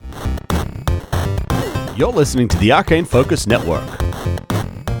You're listening to the Arcane Focus Network.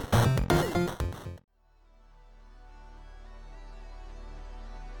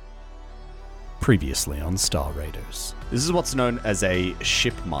 Previously on Star Raiders. This is what's known as a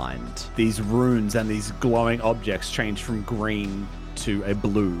ship mind. These runes and these glowing objects change from green to a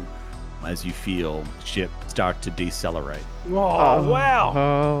blue as you feel the ship start to decelerate. Oh, wow.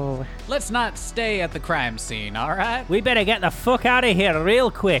 Oh. Let's not stay at the crime scene, all right? We better get the fuck out of here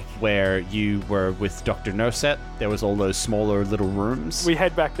real quick. Where you were with Dr. Noset, there was all those smaller little rooms. We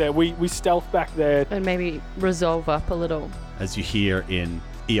head back there. We stealth back there. And maybe resolve up a little. As you hear in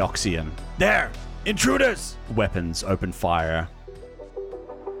Eoxian, "There! Intruders!" Weapons open fire.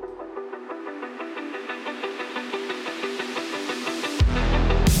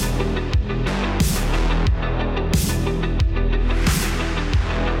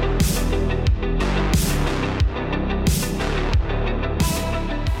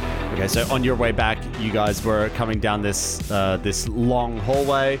 Okay, so on your way back, you guys were coming down this this long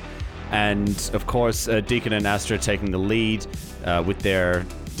hallway, and of course, Deacon and Astra taking the lead with their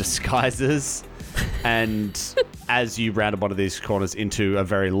disguises. And as you rounded one of these corners into a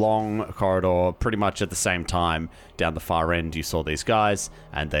very long corridor, pretty much at the same time, down the far end, you saw these guys,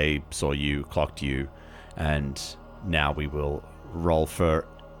 and they saw you, clocked you, and now we will roll for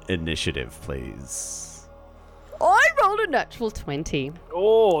initiative, please. I rolled a natural 20.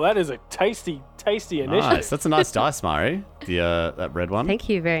 Oh, that is a tasty initiative. Nice. That's a nice dice, Mari. The that red one. Thank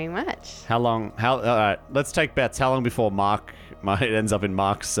you very much. How long? All right, let's take bets. How long before it ends up in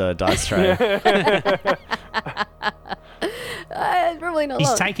Mark's dice tray? Probably not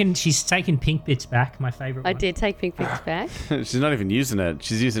long. She's taken pink bits back, my favorite I one. did take pink picks back. She's not even using it.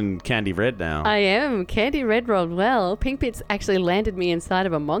 She's using Candy Red now. I am. Candy Red rolled well. Pink bits actually landed me inside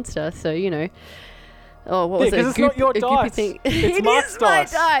of a monster, so, you know. Oh, what was it? Yeah, 'cause it's not your a goopy dice. thing. It's It Mark's is my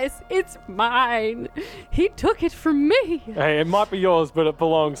dice. dice. It's mine. He took it from me. Hey, it might be yours, but it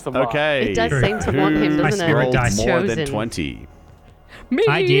belongs to Mark. Okay. It does seem to want him, Who doesn't it? rolled Dice. more than Chosen. 20? Me.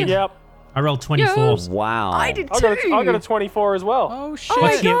 I did. Yep. I rolled 24. Wow. I did I too. got a 24 as well. Oh, shit. Oh my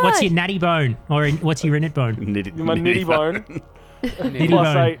What's God. your natty bone? Or what's your init bone? My nitty bone. Nitty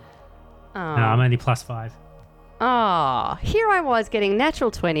Plus bone. 8. Oh. No, I'm only +5. Ah, here I was getting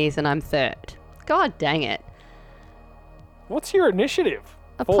natural 20s and I'm third. God dang it. What's your initiative?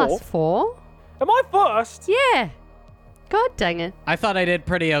 A 4? +4? Am I first? Yeah. God dang it. I thought I did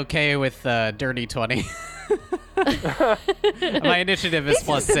pretty okay with dirty 20. My initiative is This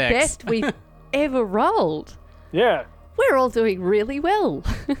plus is the 6. best we've ever rolled. Yeah. We're all doing really well.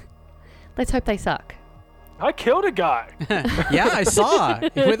 Let's hope they suck. I killed a guy. Yeah, I saw.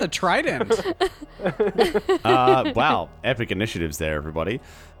 With a trident. Wow. Epic initiatives there, everybody.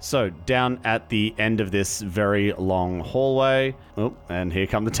 So, down at the end of this very long hallway. Oh, and here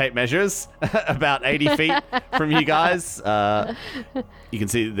come the tape measures. About 80 feet from you guys. You can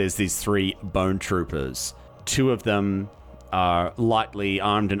see that there's these 3 bone troopers. 2 of them are lightly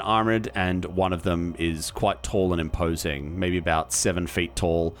armed and armored, and one of them is quite tall and imposing, maybe about 7 feet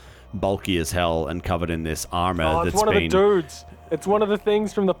tall, bulky as hell, and covered in this armor Oh, it's that's one of the been dudes. It's one of the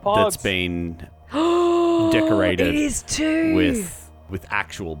things from the pods. that's been decorated It is too. with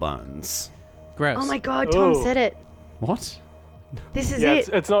actual bones. Gross. Oh my God, Tom Ooh. said it. What? This is Yeah, it.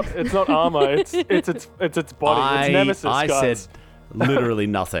 it's not armor. It's its body. It's Nemesis. I guys. said literally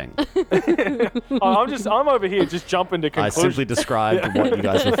nothing. I'm over here just jumping to I conclusions. simply described what you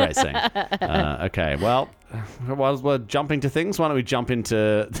guys were facing. Okay, well, while we're jumping to things, why don't we jump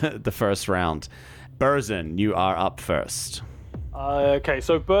into the first round? Burzin, you are up first. Okay,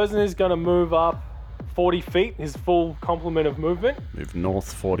 so Burzin is going to move up 40 feet, his full complement of movement. Move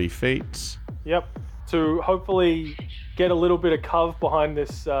north 40 feet. Yep. To hopefully get a little bit of cover behind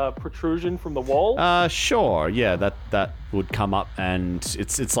this protrusion from the wall. Sure, yeah, that would come up, and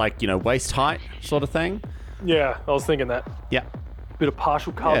it's like, waist height sort of thing. Yeah, I was thinking that. Yeah. Bit of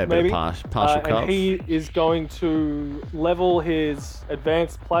partial cover, Yeah, a bit maybe. of partial cover. And he is going to level his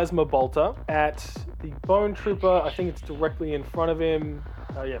advanced plasma bolter at the bone trooper. I think it's directly in front of him.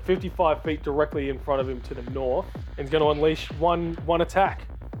 55 feet directly in front of him to the north. And he's going to unleash one attack.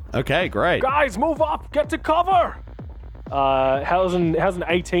 Okay, great. Guys, move up! Get to cover! How's an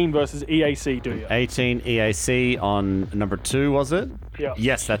 18 versus EAC do you? 18 EAC on number 2, was it? Yeah.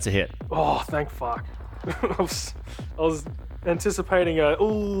 Yes, that's a hit. Oh, thank fuck. I was anticipating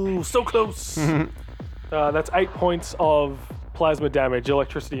so close. That's 8 points of plasma damage,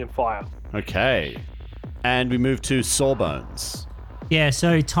 electricity, and fire. Okay. And we move to Sawbones. Yeah,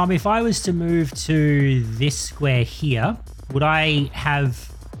 so Tom, if I was to move to this square here, would I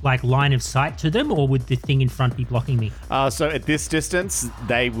have like line of sight to them, or would the thing in front be blocking me? So at this distance,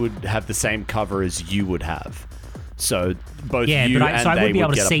 they would have the same cover as you would have. So both Yeah, you but and so I they would be able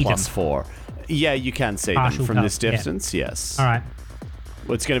would to get see a them. +4. Yeah, you can see Partial them from cover, this yeah. distance. Yes. All right.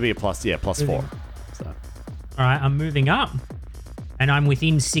 Well, it's going to be a +4. So. All right, I'm moving up. And I'm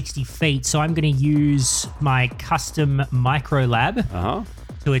within 60 feet, so I'm going to use my custom micro lab Uh huh.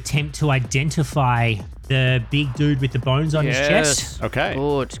 to attempt to identify the big dude with the bones on his chest. Okay.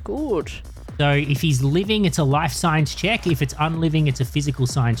 Good. So if he's living, it's a life science check. If it's unliving, it's a physical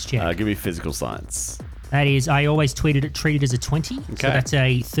science check. Give me physical science. That is, I always treat it as a 20. So Okay. that's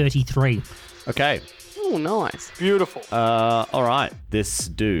a 33. Okay. Oh, nice. Beautiful. All right. This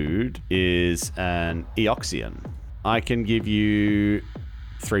dude is an Eoxian. I can give you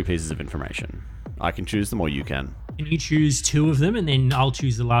 3 pieces of information. I can choose them, or you can. Can you choose 2 of them, and then I'll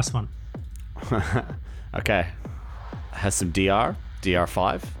choose the last one? Okay. Has some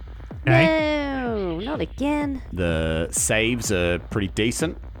DR5. Okay. No, not again. The saves are pretty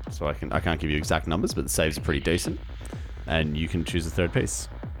decent, so I can't give you exact numbers, but the saves are pretty decent. And you can choose a 3rd piece.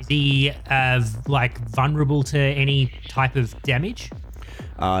 Is he like vulnerable to any type of damage?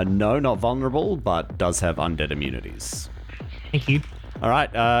 No, not vulnerable, but does have undead immunities. Thank you. All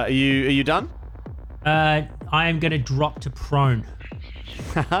right. Are you done? I am going to drop to prone.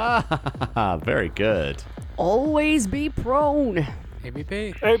 Very good. Always be prone.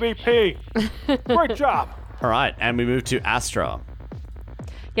 ABP. ABP. Great job. All right, and we move to Astra.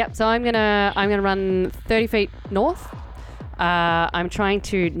 Yep. So I'm gonna run 30 feet north. I'm trying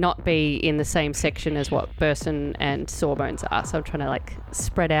to not be in the same section as what Burson and Sawbones are, so I'm trying to like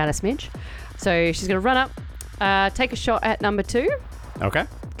spread out a smidge. So she's gonna run up, take a shot at number 2 Okay.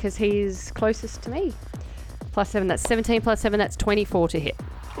 because he's closest to me. +7, that's 17. +7, that's 24 to hit.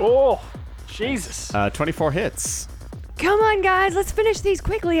 Oh, Jesus. 24 hits. Come on, guys, let's finish these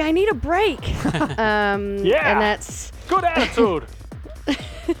quickly. I need a break. Yeah. And that's Good attitude.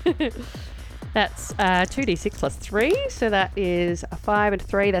 2d6 plus 3, so that is a 5 and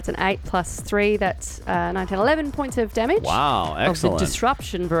 3. That's an 8 plus 3. That's 19, 11 points of damage. Wow, Of the excellent.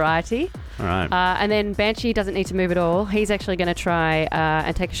 disruption variety. All right. And then Banshee doesn't need to move at all. He's actually going to try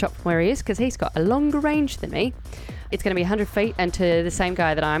and take a shot from where he is because he's got a longer range than me. It's going to be 100 feet, and to the same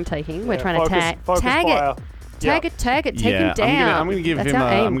guy that I'm taking. We're trying to tag fire. Tag it, take him down. I'm gonna give That's him.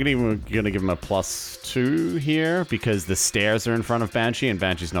 our aim. I'm gonna give him a +2 here because the stairs are in front of Banshee, and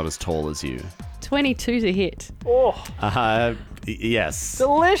Banshee's not as tall as you. 22 to hit. Oh, Yes.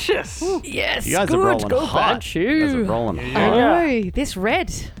 delicious. Yes, You guys good. are rolling Go hot. Banshee. You guys are rolling I hot. know, this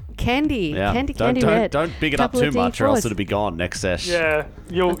red. Candy. Yeah. Candy don't red. don't big it up Couple too of much, or else D4s. it'll be gone next sesh. Yeah,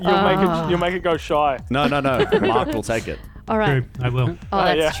 you'll make it go shy. No. Mark will take it. All right. True, I will. Oh,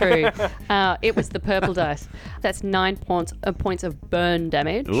 that's yeah. true. It was the purple dice. That's 9 points of burn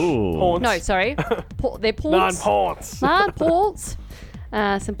damage. Ooh. Points. No, sorry. They're 9 points. points. 9 points.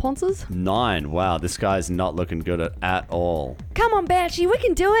 Some ponces. 9. Wow, this guy's not looking good at all. Come on, Banshee. We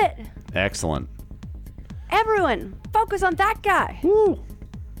can do it. Excellent. Everyone, focus on that guy.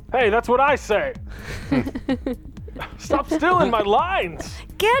 Hey, that's what I say. Stop stealing my lines.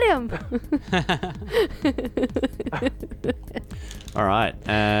 Get him. All right,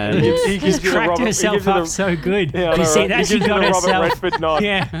 and He She's gives you the cracked Robert- he herself gives you up the- so good. Yeah, I you know, see right? that? He She gives you got the Robert herself. Redford nod.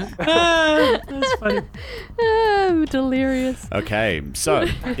 Yeah. That's funny. Oh, delirious. okay, so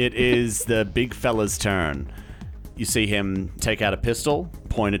it is the big fella's turn. You see him take out a pistol,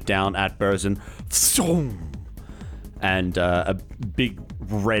 point it down at Burzin, and a big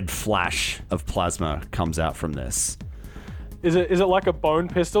red flash of plasma comes out from this. Is it like a bone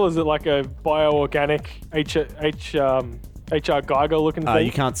pistol? Is it like a bioorganic HR Geiger looking thing?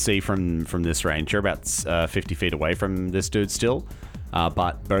 You can't see from this range. You're about 50 feet away from this dude still.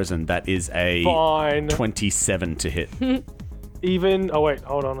 But Burzin, that is a Fine. 27 to hit. Even. Oh wait,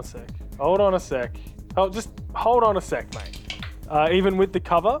 hold on a sec. Oh, just hold on a sec, mate. Even with the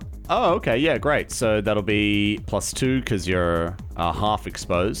cover. Oh, okay. Yeah, great. So that'll be +2 because you're half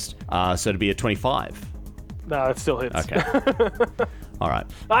exposed. So it'll be a 25. No, it still hits. Okay. All right.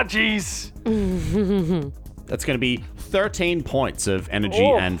 Ah, jeez. That's going to be 13 points of energy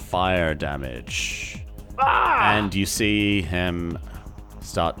Oh. and fire damage. Ah! And you see him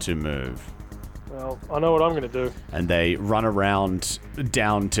start to move. Well, I know what I'm gonna do. And they run around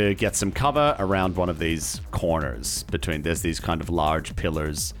down to get some cover around one of these corners between. There's these kind of large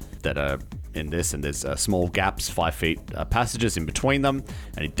pillars that are in this, and there's small gaps, 5 feet passages in between them,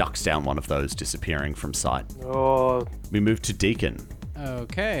 and he ducks down one of those, disappearing from sight. Oh, We move to Deacon.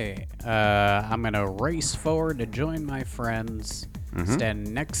 Okay. I'm going to race forward to join my friends. Stand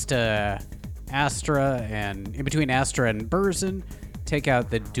next to Astra and in between Astra and Burzin. take out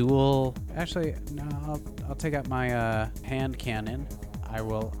the dual. Actually, no, I'll take out my hand cannon. I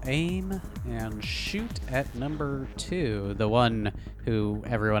will aim and shoot at number 2, the one who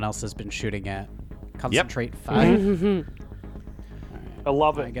everyone else has been shooting at. Concentrate 5. I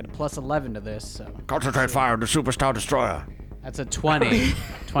love I it. get a plus 11 to this, so Concentrate fire on the Super Star Destroyer. that's a 20.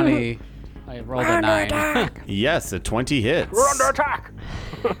 20. I rolled a 9. Yes, a 20 hits. We're under attack.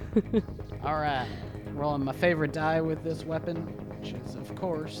 All right, rolling my favorite die with this weapon, which is of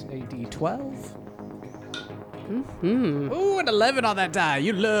course a D12. Ooh, an 11 on that die.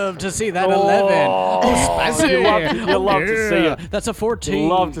 You love to see that 11. Oh, spicy. You love to see it. That's a 14. You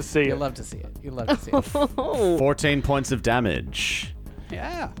love to see You it. love to see it. You love to see it. 14 points of damage.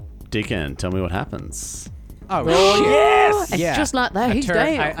 Yeah. Deacon, tell me what happens. Oh, shit. Yes. It's just like that. He's down.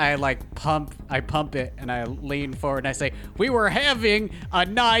 I like pump it and I lean forward and I say, "We were having a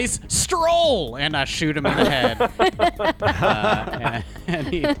nice stroll," and I shoot him in the head.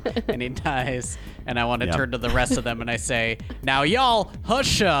 And he dies. And I want to Yep. turn to the rest of them and I say, "Now y'all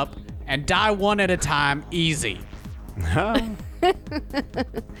hush up and die one at a time, easy."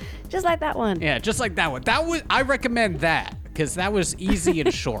 Just like that one. Yeah, just like that one. I recommend that because that was easy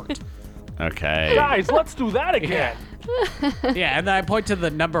and short. Okay. Guys, let's do that again. Yeah, and then I point to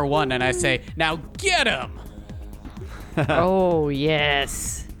the number 1 and I say, "Now get him." Oh,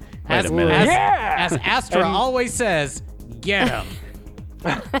 yes. Wait a minute. As Astra always says, get him.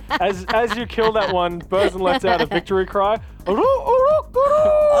 As you kill that one, Burzin lets out a victory cry.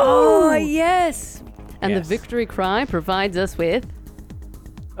 Oh, yes. And Yes. the victory cry provides us with...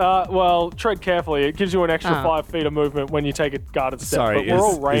 Well, tread carefully. It gives you an extra Oh. 5 feet of movement when you take a guarded step. Sorry, but we're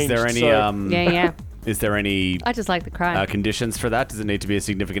all ranged, is there any so Yeah. is there any I just like the cry. conditions for that? Does it need to be a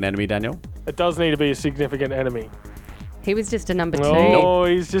significant enemy, Daniel? it does need to be a significant enemy. He was just a number 2. Oh,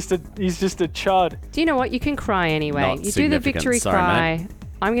 he's just a chud. Do you know what? You can cry anyway. Not You do the significant, victory sorry, cry. mate.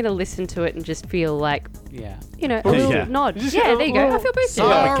 I'm going to listen to it and just feel like, Yeah. you know, a little Yeah. nod. Just Yeah, get a there you go. I little- feel boosted.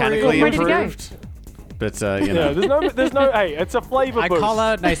 Sorry. Mechanically I'm ready to go. improved. But you Yeah, know. there's no. Hey, it's a flavor I boost. call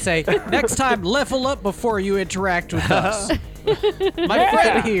out and I say, "Next time, level up before you interact with us." My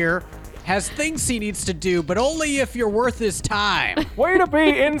friend here has things he needs to do, but only if you're worth his time. Way to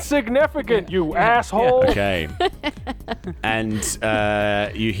be insignificant, you asshole. Okay. And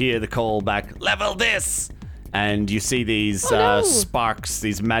you hear the call back, level this! And you see these no. sparks,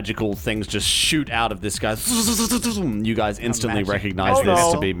 these magical things just shoot out of this guy. You guys instantly magic. recognize Oh, this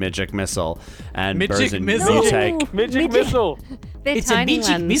no. to be Magic Missile. And Magic Burzin, Missile? you take... Magic missile. They're It's a tiny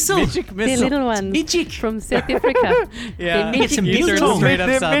magic ones. missile. Magic They're missile. little ones magic. from South Africa. Yeah, They're It's a magic you missile. turned straight up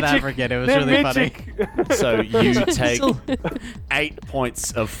They're South magic. African. It was They're really magic. funny. So you take Missile. 8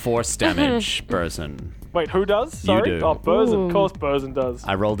 points of force damage, Burzin. Wait, who does? Sorry. do. Oh, Burzin. Ooh. Of course, Burzin does.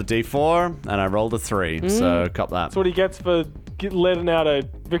 I rolled a d4 and I rolled a 3, so cop that. That's what he gets for letting out a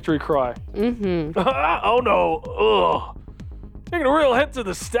victory cry. Mm-hmm. Oh no! Ugh. Taking a real hit to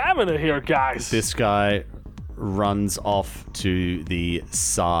the stamina here, guys. This guy runs off to the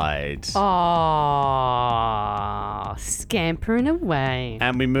side. Oh, scampering away.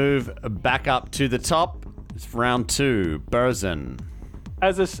 And we move back up to the top. It's round 2. Burzin.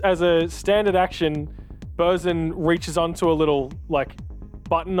 As a standard action, Burzin reaches onto a little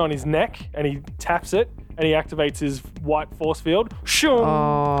button on his neck and he taps it and he activates his white force field. Shoom!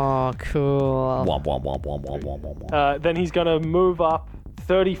 Oh, cool. Womp, womp, womp, womp, womp, womp, womp, womp. Then he's going to move up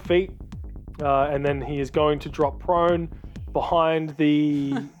 30 feet and then he is going to drop prone behind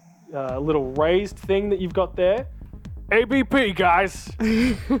the little raised thing that you've got there. ABP, guys!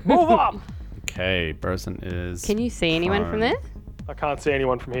 Move up! Okay, Burzin is... Can you see anyone from there? I can't see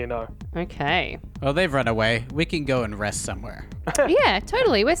anyone from here, no. Okay. Well, they've run away. We can go and rest somewhere. Yeah,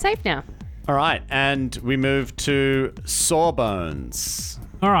 totally. We're safe now. All right, and we move to Sawbones.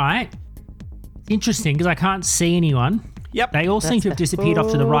 All right. Interesting because I can't see anyone. Yep. They all seem That's to have the disappeared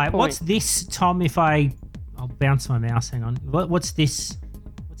off to the whole right. point. What's this, Tom? I'll bounce my mouse. Hang on. What's this?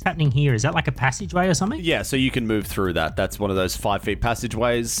 What's happening here? Is that like a passageway or something? Yeah, so you can move through that. That's one of those 5 feet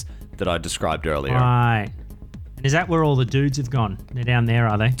passageways that I described earlier. Right. And is that where all the dudes have gone? They're down there,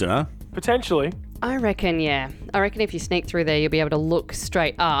 are they? Dunno. Potentially. I reckon, yeah. I reckon if you sneak through there, you'll be able to look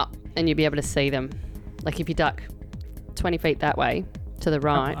straight up and you'll be able to see them. Like if you duck 20 feet that way to the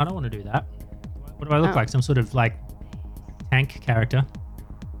right. I don't want to do that. What do I look Oh. like? Some sort of like tank character?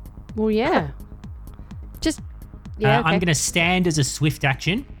 Well, yeah. Just, yeah, okay. I'm going to stand as a swift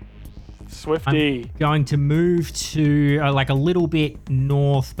action. Swifty. Going to move to like a little bit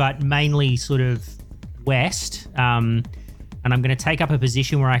north, but mainly sort of west. And I'm going to take up a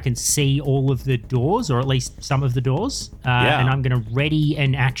position where I can see all of the doors, or at least some of the doors. Yeah. And I'm going to ready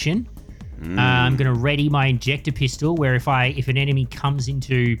an action I'm going to ready my injector pistol, where if an enemy comes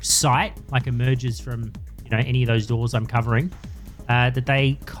into sight, like emerges from any of those doors I'm covering, that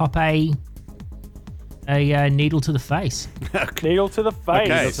they cop a needle to the face. Needle to the face.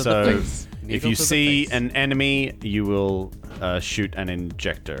 Okay, to the so face. if Needle you to the see face. an enemy, you will shoot an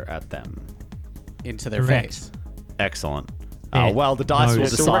injector at them. Into their Correct. face. Excellent. Yeah. Well, the dice No. will Yeah,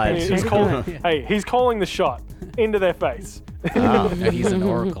 decide. He's calling, hey, he's calling the shot into their face. No, he's an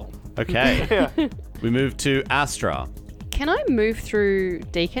oracle. Okay. Yeah. We move to Astra. Can I move through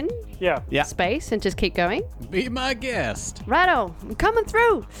Deacon Yeah. Yeah. space and just keep going? Be my guest. Righto, I'm coming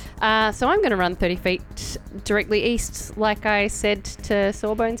through. So I'm going to run 30 feet directly east, like I said to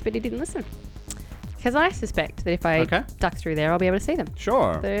Sawbones, but he didn't listen. Because I suspect that if I Okay. duck through there, I'll be able to see them.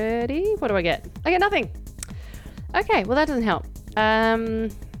 Sure. 30. What do I get? I get nothing. Okay, well, that doesn't help.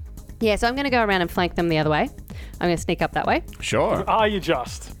 Yeah, so I'm going to go around and flank them the other way. I'm going to sneak up that way. Sure. Are you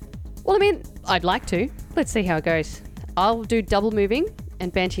just? Well, I mean, I'd like to. Let's see how it goes. I'll do double moving,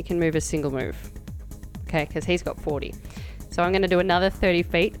 and Banshee can move a single move. Okay, because he's got 40. So I'm going to do another 30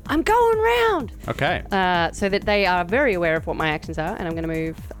 feet. I'm going round! Okay. So that they are very aware of what my actions are, and I'm going to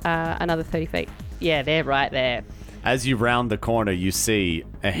move another 30 feet. Yeah, they're right there. As you round the corner, you see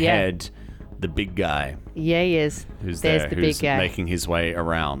ahead the big guy Yeah, he is. who's There's there, the who's big guy. making his way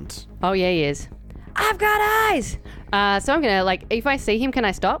around. Oh, yeah, he is. I've got eyes! So I'm going to, like, if I see him, can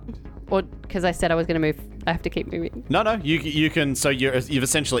I stop? Or, because I said I was going to move, I have to keep moving. No, you can. So you've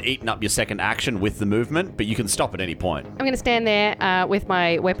essentially eaten up your second action with the movement, but you can stop at any point. I'm going to stand there with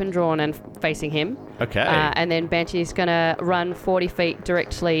my weapon drawn and facing him. Okay. And then Banshee's going to run 40 feet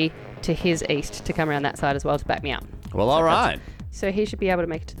directly to his east to come around that side as well to back me up. Well, all right. So he should be able to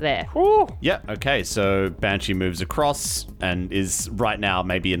make it to there. Whew. Yeah, okay, so Banshee moves across and is right now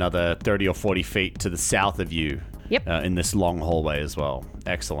maybe another 30 or 40 feet to the south of you. Yep. In this long hallway as well.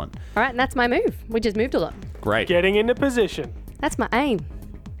 Excellent. All right, and that's my move. We just moved a lot. Great. Getting into position. That's my aim.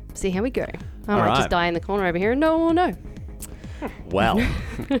 See how we go. I might right. just die in the corner over here and no one will know. Well,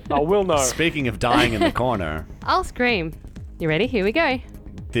 I will know. speaking of dying in the corner, I'll scream. You ready? Here we go.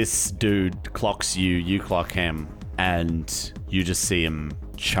 this dude clocks you, you clock him, and you just see him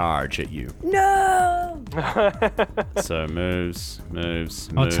charge at you. No! So moves.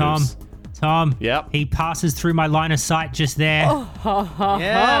 Oh, Tom. Yep. He passes through my line of sight just there.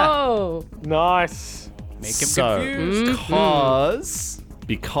 Yeah. Oh! Nice. Make him So, confused.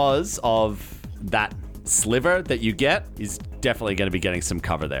 because of that sliver that you get, he's definitely going to be getting some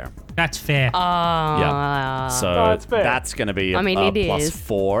cover there. That's fair. Yeah. So No, it's fair. that's going to be a, I mean, a it plus is.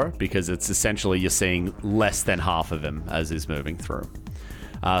 4 because it's essentially you're seeing less than half of him as he's moving through.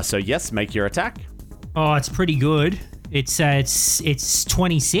 So yes, make your attack. Oh, it's pretty good. It's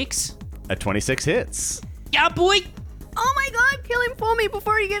 26. At 26 hits. Yeah, boy. Oh my god, kill him for me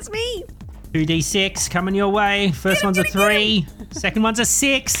before he gets me! 2d6 coming your way. First one's a 3. Second one's a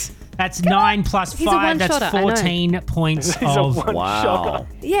 6. That's 9 plus He's a 5. That's one-shotter, I know. 14 points He's a of one Wow. shocker.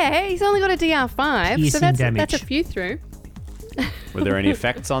 Yeah, he's only got a DR5, so Piercing that's damage. a few through. Were there any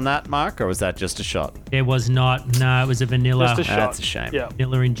effects on that, Mark, or was that just a shot? There was not. No, it was a vanilla, Just a shot. That's a shame. Yeah.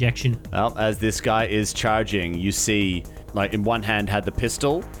 vanilla injection. Well, as this guy is charging, you see, like, in one hand had the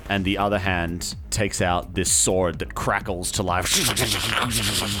pistol, and the other hand takes out this sword that crackles to life.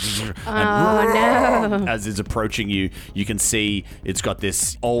 And as it's approaching you, you can see it's got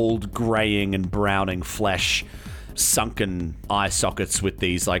this old graying and browning flesh, sunken eye sockets with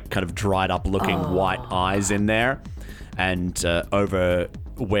these, like, kind of dried up looking white eyes in there. And over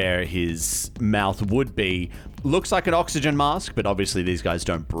where his mouth would be, looks like an oxygen mask, but obviously these guys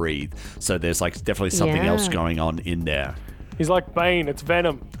don't breathe. So there's like definitely something else Yeah. going on in there. He's like Bane. It's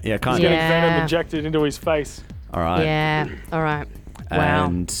Venom. Yeah, kind He's of. getting Yeah. Venom injected into his face. All right. Yeah, alright. Wow.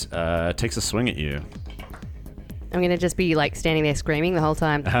 And takes a swing at you. I'm going to just be like standing there screaming the whole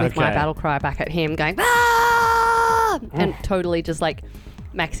time with my Okay. battle cry back at him, going, ah! And totally just like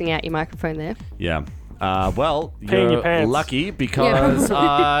maxing out your microphone there. Yeah. Well, Pee in your you're pants. lucky because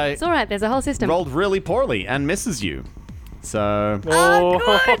I It's all right, there's a whole system. rolled really poorly and misses you. So Oh,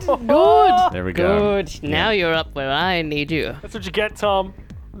 Good. there we go. Good. Now you're up where I need you. That's what you get, Tom.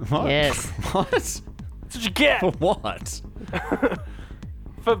 What? Yes. What? That's what you get For what?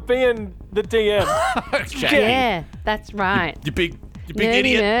 for being the DM. Okay. Yeah, that's right. You big Nerdy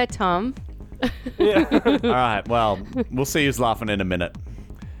idiot. nerd, Tom. All right. Well, we'll see who's laughing in a minute.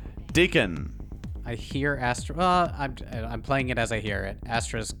 Deacon. I hear Astra. I'm playing it as I hear it.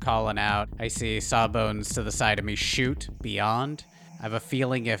 Astra's calling out. I see Sawbones to the side of me shoot beyond. I have a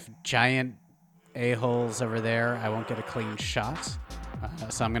feeling if giant a-holes over there, I won't get a clean shot.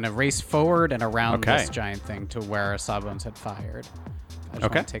 So I'm going to race forward and around Okay. this giant thing to where Sawbones had fired. I just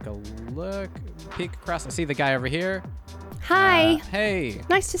Okay. want to take a look, peek across. I see the guy over here. Hi. Hey.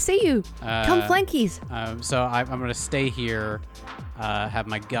 Nice to see you. Come flankies. So I'm going to stay here, have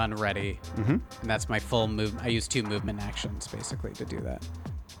my gun ready, and that's my full move. I use 2 movement actions basically to do that.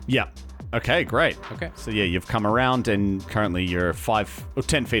 Yeah. Okay, great. Okay. So yeah, you've come around and currently you're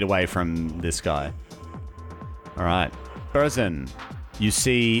 10 feet away from this guy. All right. Burzin, you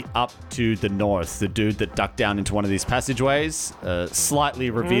see up to the north, the dude that ducked down into one of these passageways slightly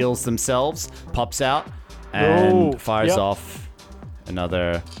reveals themselves, pops out, and Oh, fires yep. off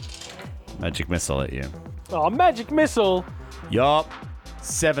another magic missile at you. Oh, magic missile. Yup.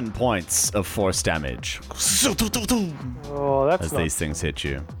 7 points of force damage Oh, that's as not. these things hit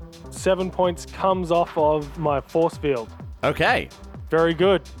you. 7 points comes off of my force field. Okay. Very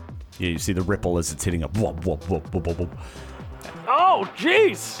good. Yeah, you see the ripple as it's hitting up. Whoop, whoop, whoop, whoop, whoop, whoop. Oh,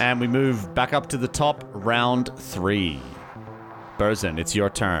 jeez. And we move back up to the top, round 3. Burzin, it's your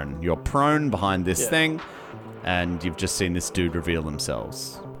turn. You're prone behind this thing, and you've just seen this dude reveal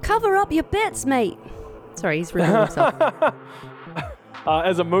themselves. Cover up your bets, mate. Sorry, he's revealing himself.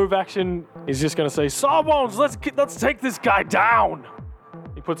 As a move action, he's just going to say, Sawbones, let's take this guy down.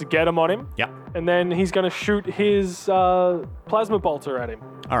 He puts a get him on him, Yep. and then he's going to shoot his plasma bolter at him.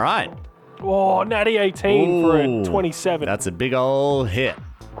 All right. Oh, natty 18 for Ooh, a 27. That's a big ol' hit.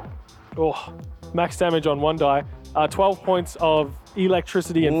 Oh, max damage on 1 die. 12 points of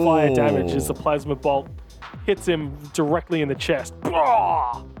electricity and fire damage as the plasma bolt hits him directly in the chest.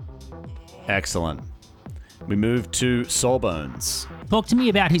 Blah! Excellent. We move to Sawbones. Talk to me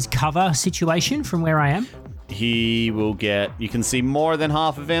about his cover situation from where I am. He will get, you can see more than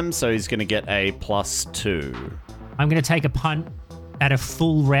half of him, so he's going to get a +2. I'm going to take a punt at a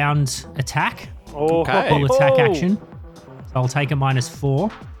full round attack. Oh, Okay. Full attack action. So I'll take a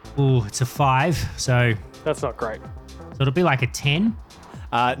 -4. Ooh, it's a 5. So That's not great. it'll be like a 10.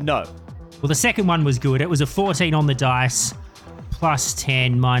 No. Well, the second one was good. It was a 14 on the dice,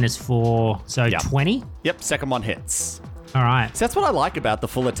 +10, -4, so Yeah. 20. Yep, second one hits. All right. So that's what I like about the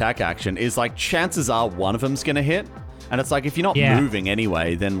full attack action is like chances are one of them's going to hit. And it's like if you're not Yeah. moving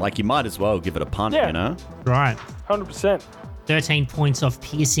anyway, then like you might as well give it a punt, Yeah. you know? Right. 100%. 13 points of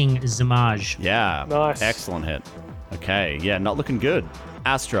piercing zamage. Yeah. Nice. Excellent hit. Okay. Yeah, not looking good.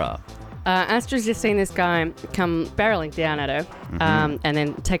 Astra. Astra's just seen this guy come barreling down at her, and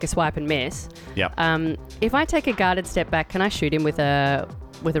then take a swipe and miss. Yep. If I take a guarded step back, can I shoot him with a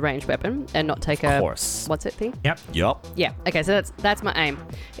ranged weapon and not take a course. what's it thing? Yep. Yup. Yeah. Okay. So that's my aim.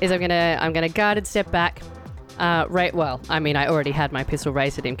 Is I'm gonna guarded step back. Well, I mean, I already had my pistol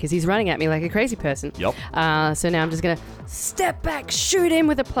raised at him because he's running at me like a crazy person. Yup. So now I'm just gonna step back, shoot him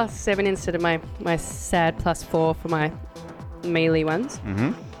with a +7 instead of my sad +4 for my melee ones.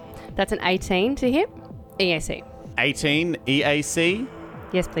 Mm-hmm. That's an 18 to hit. EAC. 18 EAC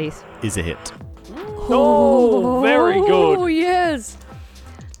Yes, please. is a hit. Oh, very Oh good. yes.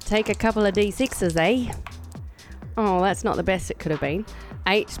 Take a couple of D6s, eh? Oh, that's not the best it could have been.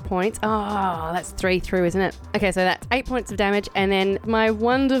 8 points. Oh, that's 3 through, isn't it? Okay, so that's 8 points of damage, and then my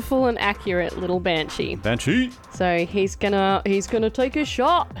wonderful and accurate little banshee. Banshee. So he's gonna take a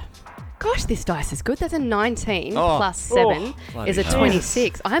shot. Gosh, this dice is good. That's a 19 Oh. plus 7 bloody is a hell.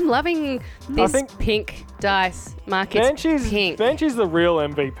 26. I'm loving this think- pink dice. Mark, it's pink. Banshee's the real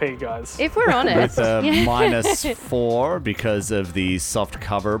MVP, guys. If we're honest. With a Yeah. -4 because of the soft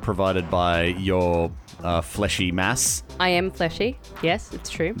cover provided by your fleshy mass. I am fleshy. Yes, it's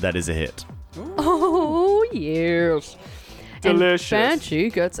true. That is a hit. Oh, yes. Delicious. And Banshee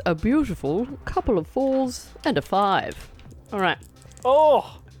gets a beautiful couple of 4s and a 5. All right.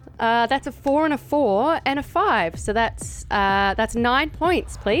 Oh, That's a 4 and a 4 and a 5. So that's 9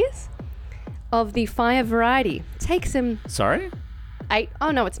 points, please, of the fire variety. Takes him Sorry? 8.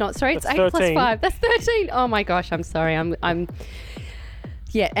 Oh no, it's not. Sorry, it's That's 8 plus 13. 5. That's 13. Oh my gosh, I'm sorry. I'm.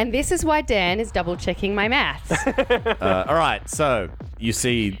 Yeah, and this is why Dan is double checking my maths. All right, so you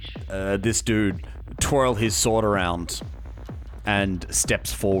see this dude twirl his sword around and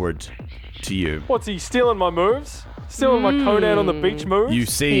steps forward to you. what's he stealing my moves? Stealing my Conan on the beach moves? You He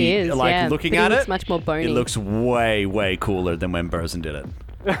see, is, like yeah, looking but he at looks it, much more bony. it looks way, way cooler than when Burzin did it.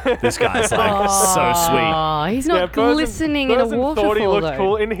 This guy's like so sweet. Oh, he's not Burzin- glistening in a Burzin waterfall, thought he looked though.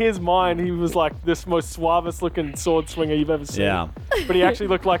 cool. In his mind, he was like this most suavest looking sword swinger you've ever seen. Yeah. But he actually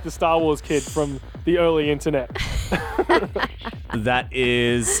looked like the Star Wars kid from the early internet. That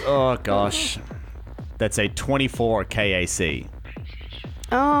is, oh gosh, that's a 24 KAC.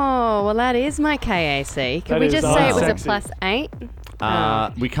 Oh, well, that is my KAC. Can That we is just say it was sexy. a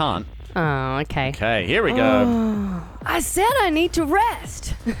 +8? We can't. Oh, okay. Okay, here we go. I said I need to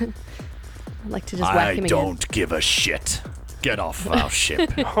rest. I'd like to just whack I him again. don't give a shit. Get off our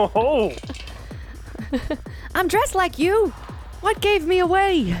ship. Oh, I'm dressed like you. What gave me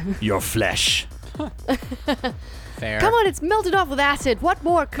away? Your flesh. Fair. Come on, it's melted off with acid. What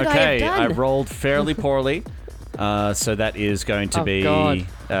more could I have Okay, I done? rolled fairly poorly. So that is going to Oh, be... God.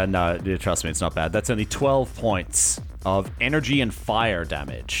 No, trust me, it's not bad. That's only 12 points of energy and fire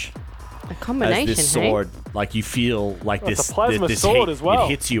damage. A As combination, this sword, like you feel like it's this, a plasma this sword heat, as well. it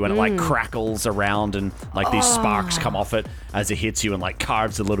hits you and it like crackles around and like these sparks come off it as it hits you and like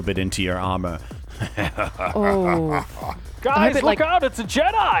carves a little bit into your armor. hey? Oh, guys, it, look like- out! It's a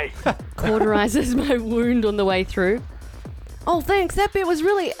Jedi. cauterizes my wound on the way through. Oh, thanks. That bit was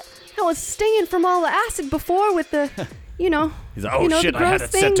really... I was stinging from all the acid before with the, He's like, oh you know, shit, the I had gross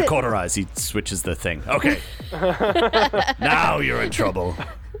it set thing to that- cauterize. He switches the thing. Okay. Now you're in trouble.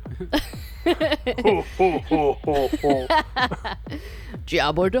 Oh, oh, oh, oh, oh.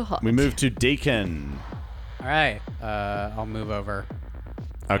 Jabba the Hutt. We move to Deacon. All right. I'll move over.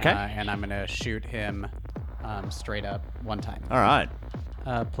 Okay. And I'm gonna shoot him straight up one time. All right.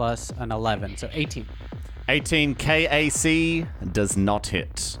 Plus an 11, so 18. 18 KAC does not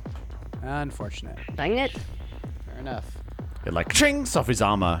hit. Unfortunate. Dang it. Fair enough. It like chings off his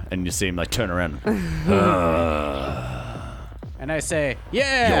armor and you see him like turn around. And I say,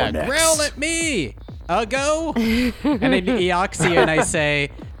 yeah, You're next. growl at me. I'll go. And in Eoxy, and I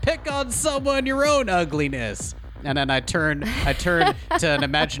say, pick on someone your own ugliness. And then I turn to an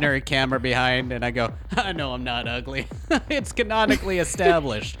imaginary camera behind, and I go, I know I'm not ugly. It's canonically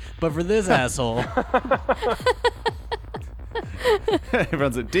established. But for this asshole,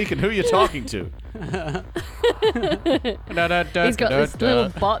 Everyone's like, Deacon, who are you talking to? He's got this little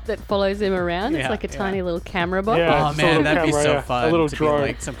bot that follows him around. It's Yeah, like a yeah. tiny little camera bot. Yeah. Oh It's a man, little that'd be camera, so yeah. fun A little to drone. be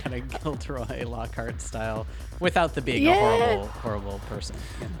like some kind of Gilderoy Lockhart style, without the being Yeah. a horrible person.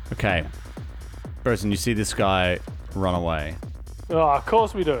 Yeah. Okay. Person, you see this guy run away. Oh, of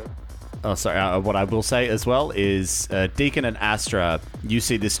course we do. Oh, sorry. What I will say as well is Deacon and Astra, you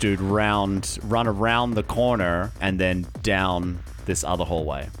see this dude run around the corner and then down this other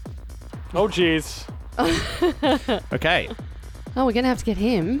hallway. Oh, jeez. Okay. Oh, we're going to have to get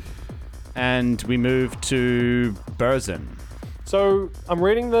him. And we move to Burzin. So I'm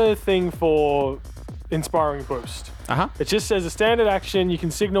reading the thing for Inspiring Boost. Uh-huh. It just says a standard action, you can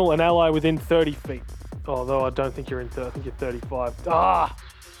signal an ally within 30 feet. Although I don't think you're in 30, I think you're 35.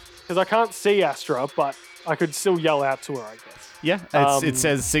 Because I can't see Astra, but I could still yell out to her, I guess. Yeah, it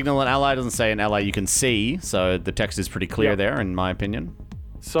says signal an ally. It doesn't say an ally you can see, so the text is pretty clear Yep. there, in my opinion.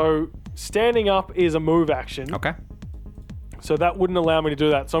 So standing up is a move action. Okay. So that wouldn't allow me to do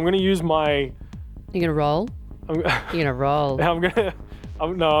that. So I'm going to use my... You going to roll? You're going to roll. I'm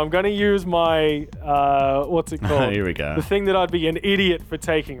going to use my... what's it called? Here we go. The thing that I'd be an idiot for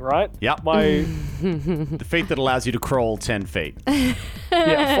taking, right? Yep. My... The feat that allows you to crawl 10 feet. I'm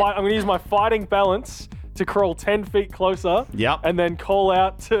going to use my fighting balance to crawl 10 feet closer. Yep. And then call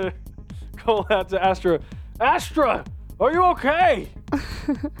out to Astra. Astra, are you okay?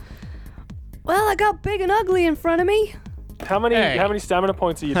 Well, I got big and ugly in front of me. How many Hey. stamina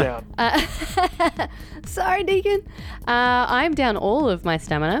points are you down? Sorry, Deacon. I'm down all of my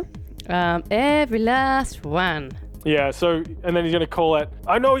stamina. Every last one. Yeah. So and then he's gonna call out.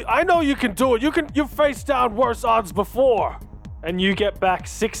 I know you can do it. You've faced down worse odds before. And you get back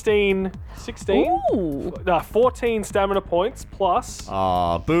 16. Ooh. 14 stamina points plus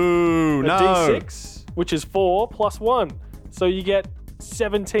Aw, boo, a no. d6, which is 4 plus 1. So you get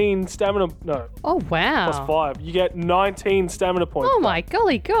 17 stamina. No, Oh, wow. plus 5. You get 19 stamina points. Oh, my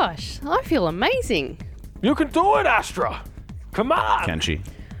golly gosh. I feel amazing. You can do it, Astra. Come on. Kenshi. I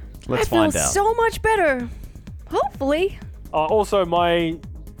Let's feel find out. so much better. Hopefully. Also, my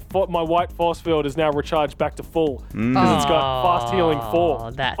white force field is now recharged back to full. Mm. Because it's got fast healing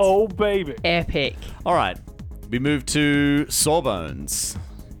 4. That's Oh, baby. epic. All right. We move to Sawbones.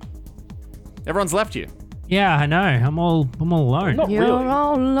 Everyone's left you. Yeah, I know. I'm all alone. Not You're really.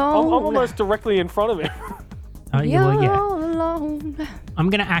 all I'm alone. almost directly in front of him. Oh, You're well, yeah. all alone. I'm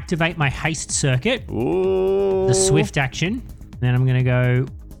going to activate my haste circuit, Ooh. the swift action. Then I'm going to go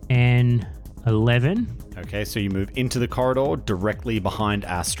and 11. Okay, so you move into the corridor directly behind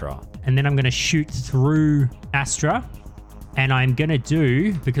Astra. And then I'm going to shoot through Astra. And I'm going to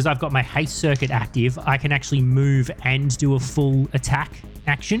do, because I've got my haste circuit active, I can actually move and do a full attack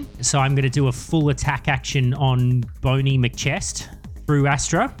action. So I'm going to do a full attack action on Boney McChest through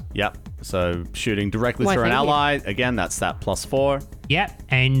Astra. Yep. So shooting directly Why, through an thank you. ally. Again, that's that +4. Yep.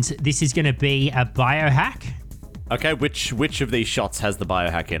 And this is going to be a biohack. Okay, which of these shots has the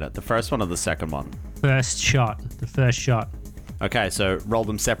biohack in it? The first one or the second one? The first shot. Okay, so roll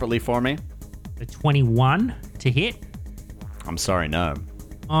them separately for me. The 21 to hit. I'm sorry, no.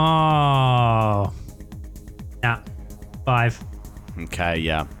 Oh. Nah. 5. Okay,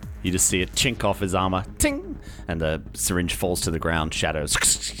 yeah. You just see it chink off his armor, ting, and the syringe falls to the ground, shadows.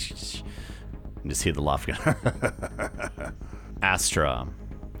 You just hear the laugh go. Astra.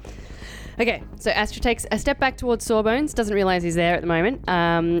 Okay, so Astra takes a step back towards Sawbones, doesn't realize he's there at the moment,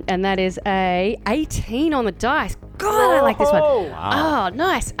 and that is a 18 on the dice. God, I like this one. Wow. Oh,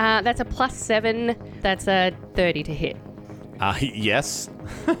 nice. That's a +7. That's a 30 to hit. Yes.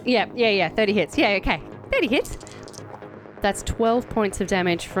 Yeah, 30 hits. Yeah, okay. 30 hits. That's 12 points of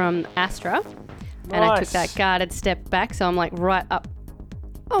damage from Astra. And I took Nice. that guarded step back, so I'm like right up.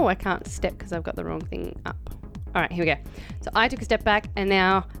 Oh, I can't step because I've got the wrong thing up. All right, here we go. So I took a step back, and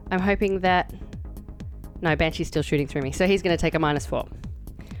now I'm hoping that... No, Banshee's still shooting through me, so he's going to take a -4.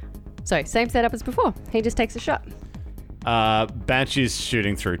 So, same setup as before. He just takes a shot. Banshee's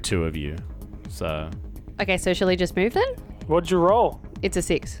shooting through 2 of you, so Okay, so shall he just move then? What'd you roll? It's a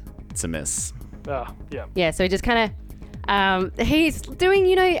 6. it's a miss. Yeah. Yeah, so he just kind of... he's doing,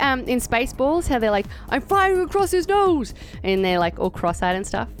 in Spaceballs, how they're like, I'm firing across his nose! And they're like all cross-eyed and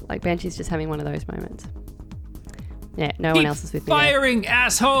stuff. Like Banshee's just having one of those moments. Yeah, no one else is with me. there. Firing,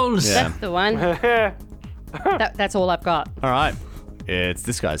 assholes! Yeah. That's the one. That's all I've got. All right. It's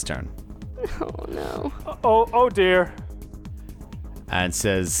this guy's turn. Oh, no. Oh dear. And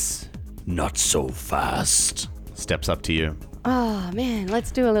says, not so fast. Steps up to you. Oh, man,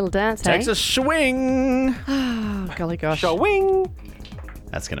 let's do a little dance, Takes hey? a swing. Oh, golly gosh. Showing.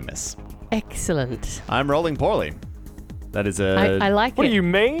 That's going to miss. Excellent. I'm rolling poorly. That is a I like What it. do you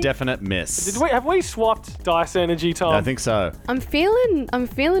mean? definite miss. Have we swapped dice energy, Tom? I think so. I'm feeling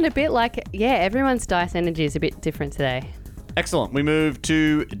a bit like, everyone's dice energy is a bit different today. Excellent. We move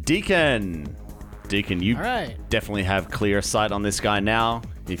to Deacon. Deacon, you All right. definitely have clear sight on this guy now.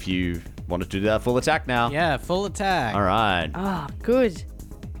 If you wanted to do that full attack now. Yeah, full attack. All right. Oh, good.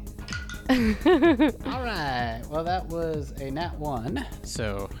 All right. Well, that was a nat 1,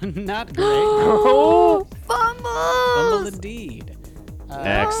 so not great. Oh, Fumble fumbles! indeed.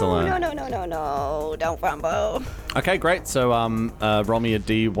 Excellent. No, don't fumble. Okay, great. So roll me a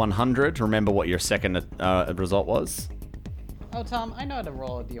D100. Remember what your second result was? Oh, Tom, I know how to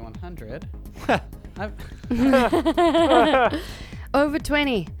roll a d100. Over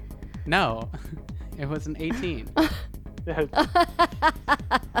 20. No, it was an 18. Yeah.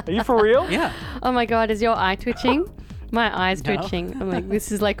 Are you for real? Yeah. Oh my god, is your eye twitching? My eye's No. twitching. I'm like,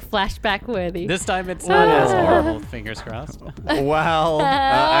 this is like flashback worthy. This time it's not as horrible. Fingers crossed. Well,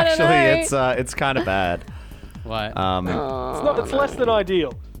 I don't actually, it's kind of bad. What? It's less than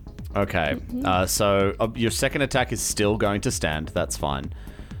ideal. Okay, so your second attack is still going to stand. That's fine.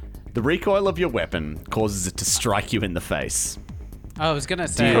 The recoil of your weapon causes it to strike you in the face. I was gonna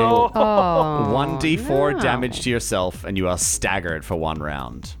say. Deal Oh, 1d4 no. damage to yourself, and you are staggered for 1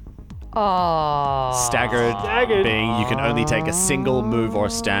 round. Oh. Staggered Staggered. being you can only take a single move or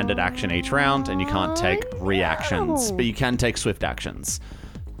standard action each round, and you can't take reactions, but you can take swift actions.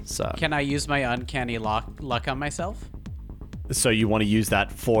 So Can I use my uncanny luck on myself? So you want to use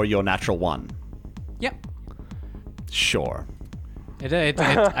that for your natural 1? Yep. Sure. I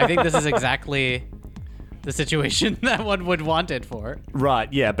think this is exactly the situation that one would want it for. Right,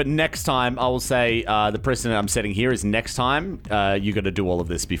 yeah, but next time I will say the precedent I'm setting here is next time you got to do all of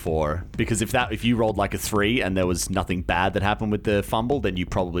this before, because if you rolled like a 3 and there was nothing bad that happened with the fumble, then you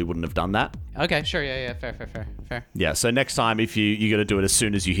probably wouldn't have done that. Okay, sure, yeah, fair. Yeah, so next time if you got to do it as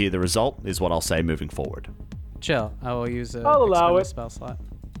soon as you hear the result is what I'll say moving forward. Chill. I will use a I'll allow expended it. spell slot.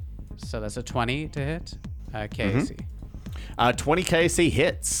 So that's a 20 to hit. KAC. 20 KC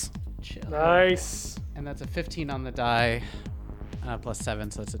hits. Chill. Nice. And that's a 15 on the die, plus 7,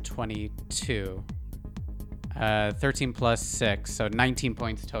 so that's a 22. 13 plus 6, so 19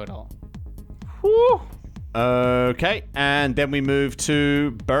 points total. Whew. Okay, and then we move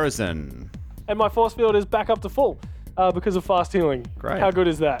to Burzin. And my force field is back up to full because of fast healing. Great. How good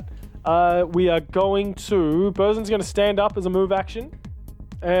is that? We are going to... Burzen's going to stand up as a move action.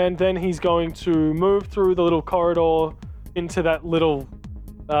 And then he's going to move through the little corridor into that little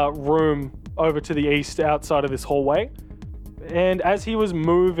room over to the east outside of this hallway. And as he was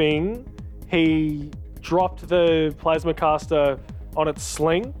moving, he dropped the plasma caster on its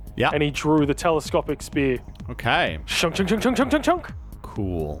sling. Yeah. And he drew the telescopic spear. Okay, Chunk, chunk, chunk, chunk, chunk, chunk, chunk.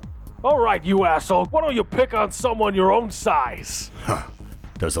 cool. All right, you asshole. Why don't you pick on someone your own size?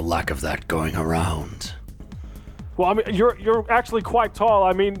 There's a lack of that going around. Well, I mean, you're actually quite tall.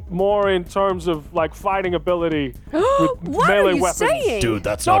 I mean, more in terms of like fighting ability with What melee are you weapons. saying? Dude,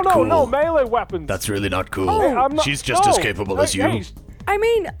 that's No, not cool. no, melee weapons. That's really not cool. Hey, I'm not- She's just no. as capable as you. Hey, I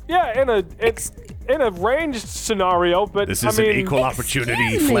mean, Yeah, in a ranged scenario, but This I is mean, an equal opportunity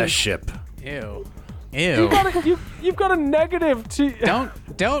excuse me. flesh ship. Ew. you've got a negative to.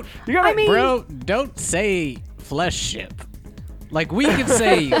 Don't. You gotta, I mean- Bro, don't say flesh ship. Like, we could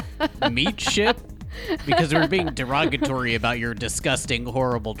say meat ship because we're being derogatory about your disgusting,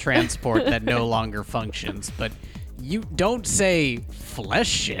 horrible transport that no longer functions. But you don't say flesh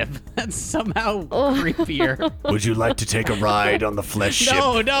ship. That's somehow creepier. Would you like to take a ride on the flesh ship?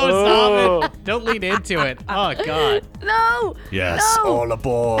 No, stop it. Don't lean into it. Oh, God. no. Yes, no. all I'm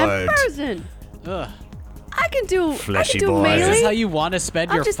aboard. frozen. Ugh. I can do. Fleshy I can do boy. Is this melee. how you want to spend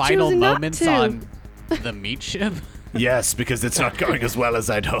I'm your just final choosing not moments to. on the meat ship? Yes, because it's not going as well as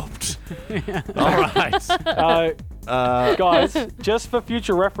I'd hoped. All right. guys, just for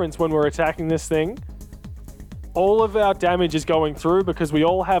future reference, when we're attacking this thing, all of our damage is going through because we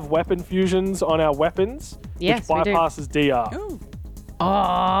all have weapon fusions on our weapons, Yes, we which do. bypasses DR.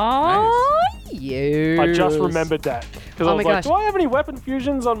 Oh, you. I just remembered that because I Oh was my like, gosh. do I have any weapon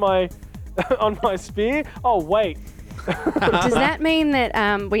fusions on my on my spear? Oh wait, Does that mean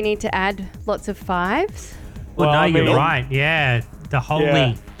that we need to add lots of 5s? Well, Well, no, I you're mean- right. Yeah, the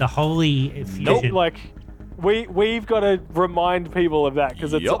holy fusion. like we've got to remind people of that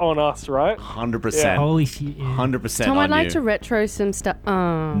because it's Yup. on us, right? 100%. Holy fusion. 100% Tom, on I'd like you. to retro some stuff.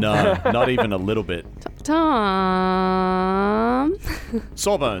 Oh. No, not even a little bit. Tom.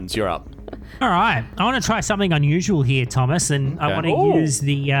 Sawbones, you're up. All right, I want to try something unusual here, Thomas, and I Okay. want to Ooh. use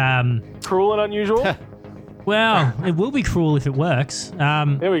the. Cruel and unusual. Well, it will be cruel if it works.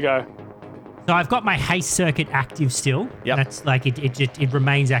 There we go. So I've got my haste circuit active still. Yep. That's like it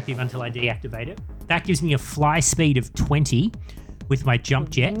remains active until I deactivate it. That gives me a fly speed of 20 with my jump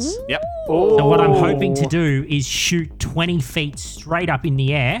jets. Yep. So what I'm hoping to do is shoot 20 feet straight up in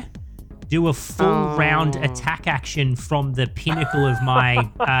the air, do a full round attack action from the pinnacle of my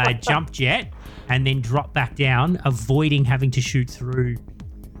jump jet, and then drop back down, avoiding having to shoot through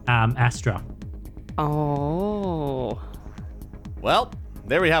Astra. Oh. Well,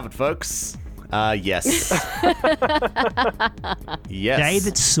 there we have it, folks. Yes. Yes. Day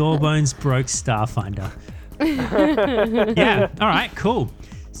that Sawbones broke Starfinder. Yeah. All right. Cool.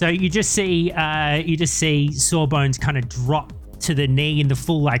 So you just see Sawbones kind of drop to the knee in the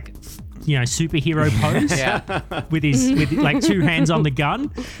full superhero pose. Yeah. with like 2 hands on the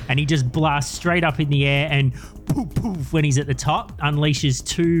gun, and he just blasts straight up in the air and poof poof when he's at the top, unleashes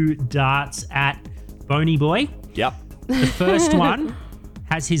 2 darts at Boney Boy. Yep. The first one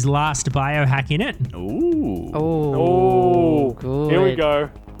has his last biohack in it. Ooh. Oh, good. here we go.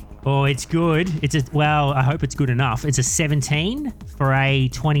 Oh, it's good. I hope it's good enough. It's a 17 for a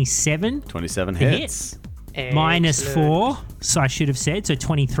 27. 27 hit. hits. Minus 4, so I should have said, so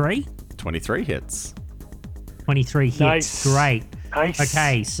 23. 23 hits. 23 hits. Nice. Great. Nice.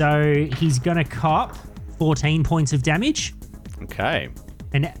 Okay, so he's going to cop 14 points of damage. Okay.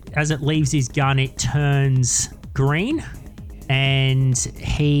 And as it leaves his gun, it turns green. And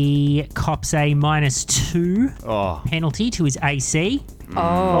he cops a -2 Oh, penalty to his AC.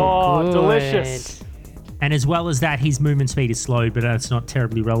 Oh, good. delicious. And as well as that, his movement speed is slowed, but that's not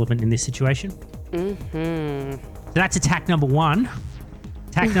terribly relevant in this situation. So that's attack number 1.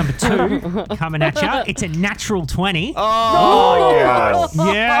 Attack number 2 coming at you. It's a natural 20. oh yes.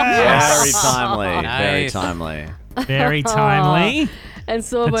 Yes! Very timely. Very Nice. timely. Very timely. And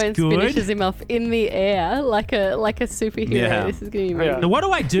Sawbones good. finishes him off in the air like a superhero. Yeah. This is going to be Yeah. amazing. So what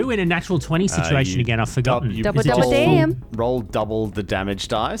do I do in a natural 20 situation you again? I've forgotten. you- Double, Is it double just damn. Roll double the damage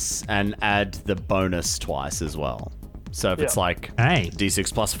dice and add the bonus twice as well. So if it's Yeah. like Hey.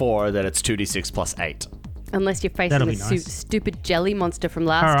 d6 plus 4, then it's 2d6 plus 8. Unless you're facing That'll the be nice. stupid jelly monster from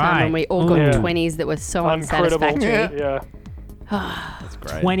last All time right. when we all got Yeah. 20s that were so Incredible. unsatisfactory. Yeah. That's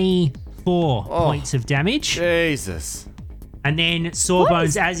great. 24 points of damage. Jesus. And then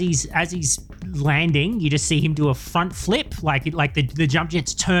Sawbones, as he's landing, you just see him do a front flip, like the jump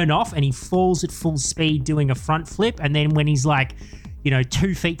jets turn off, and he falls at full speed doing a front flip. And then when he's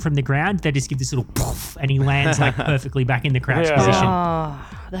 2 feet from the ground, they just give this little poof, and he lands perfectly back in the crouch Yeah. position. Oh,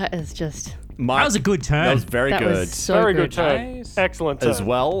 that is just. That was a good turn. That was very That good. was so Very good turn. Nice. Excellent turn. As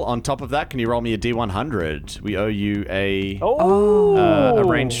well, on top of that, can you roll me a d100? We owe you a Oh.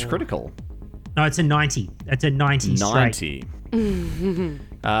 ranged critical. No, it's a 90. It's a 90 straight. 90.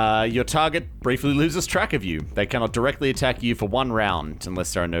 Your target briefly loses track of you. They cannot directly attack you for 1 round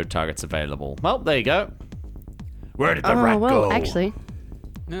unless there are no targets available. Well, there you go. Where did the Oh, rat well, go? actually.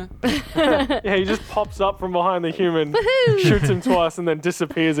 Yeah, he just pops up from behind the human, shoots him twice, and then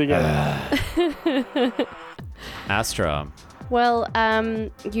disappears again. Astra. Well,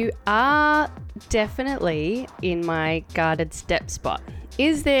 you are definitely in my guarded step spot.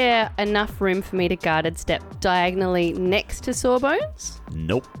 is there enough room for me to guarded step diagonally next to Sawbones?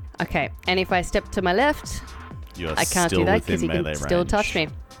 Nope. Okay, and if I step to my left, You're I can't still do that within because he can melee still range. touch me.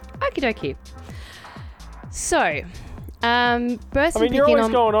 Okie dokie. So, Burst I mean, you're always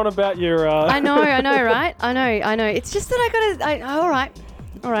going on about your. I know, right? I know. It's just that I gotta. All right.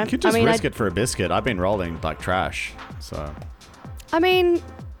 You could just risk it for a biscuit. I've been rolling like trash, so. I mean,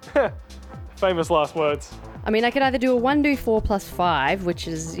 Famous last words. I could either do a 1d4 plus 5, which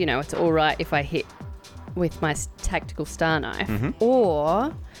is, it's all right if I hit with my tactical star knife,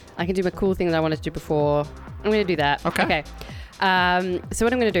 or I can do my cool thing that I wanted to do before. I'm going to do that. Okay. So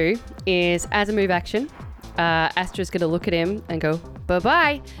what I'm going to do is, as a move action, Astra's going to look at him and go,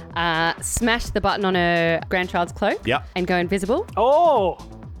 bye-bye, smash the button on her grandchild's cloak, Yep. and go invisible. Oh!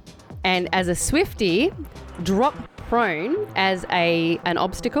 And as a Swifty, drop prone as an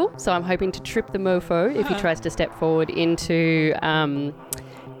obstacle. So I'm hoping to trip the mofo if he tries to step forward into the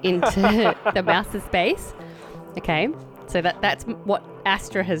mouse's space. Okay, so that's what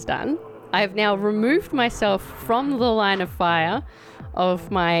Astra has done. I have now removed myself from the line of fire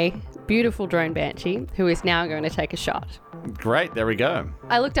of my beautiful drone Banshee, who is now going to take a shot. Great, there we go.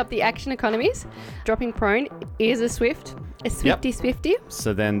 I looked up the action economies. Dropping prone is a swifty.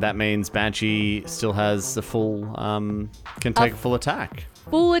 So then that means Banshee still has the full, can take a full attack.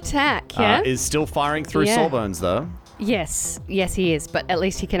 Full attack, yeah? Is still firing through Yeah. Sawbones though. Yes, he is, but at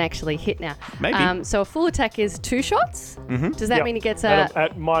least he can actually hit now. Maybe. So a full attack is 2 shots. Mm-hmm. Does that Yep. mean he gets At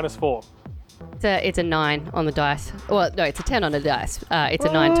 -4. it's a 9 on the dice? Well, no, it's a 10 on the dice. It's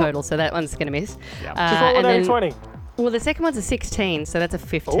a 9 total, so that one's going to miss. Yeah. Just roll and an then, 20. well, the second one's a 16, so that's a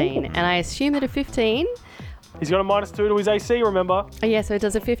 15. Ooh. And I assume that a 15... He's got a -2 to his AC, remember? Oh, yeah, so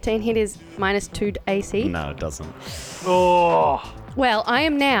does a 15 hit his -2 AC? No, it doesn't. Oh. Well, I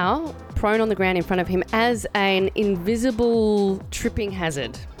am now prone on the ground in front of him as an invisible tripping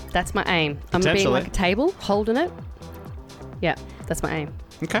hazard. That's my aim. I'm being Potentially. like a table, holding it. Yeah, that's my aim.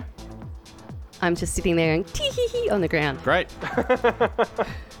 Okay, I'm just sitting there going tee-hee-hee on the ground. great.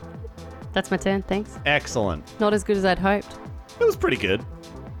 That's my turn, thanks. Excellent. Not as good as I'd hoped. It was pretty good.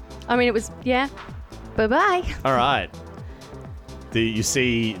 It was, yeah. Bye-bye. All right. You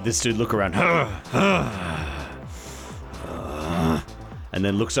see this dude look around. And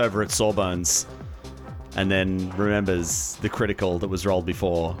then looks over at Sawbones. And then remembers the critical that was rolled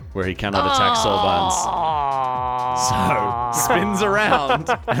before, where he cannot attack Sawbones. So spins around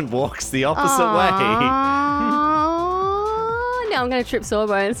and walks the opposite way. Now I'm going to trip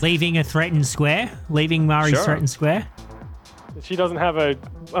Sawbones. Leaving a threatened square. Leaving Mari's Sure. threatened square. She doesn't have a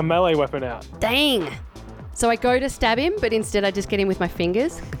melee weapon out. Dang. So I go to stab him, but instead I just get him with my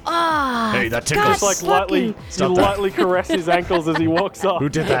fingers. Ah! Hey, that God, tickles. Just like lightly, Stop you that. lightly caress his ankles as he walks up. Who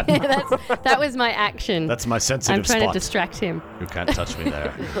did that? that was my action. That's my sensitive I'm trying spot. to distract him You can't touch me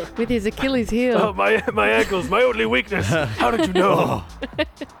there. with his Achilles heel. Oh, my ankles, my only weakness. How did you know?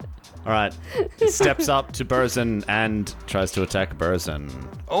 All right. Steps up to Burzin and tries to attack Burzin.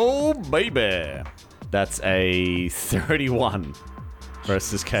 Oh, baby. That's a 31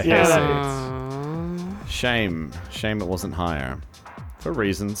 versus KS. Yeah, that hits. Shame it wasn't higher. For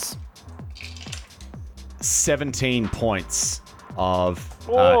reasons. 17 points of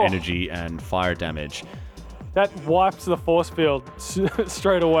Oh. energy and fire damage. That wipes the force field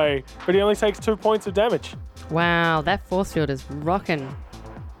straight away, but he only takes 2 points of damage. Wow, that force field is rocking.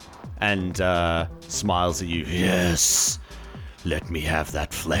 And smiles at you. Yes, let me have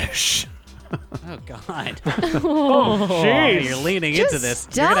that flesh. Oh, God. Oh, jeez. You're leaning Just into this.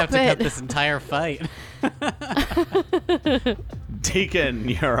 You're going to have to stop cut it. this entire fight. Deacon,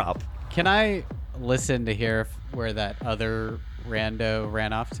 you're up. Can I listen to hear where that other rando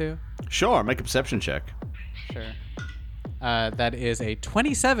ran off to? Sure, make a perception check. Sure. That is a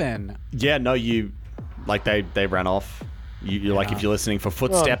 27. Yeah, no, you like they ran off. You're like, if you're listening for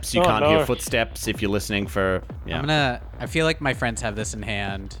footsteps, you oh, can't no. hear footsteps. If you're listening for I feel like my friends have this in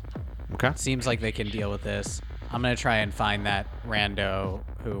hand. Okay. Seems like they can deal with this. I'm gonna try and find that rando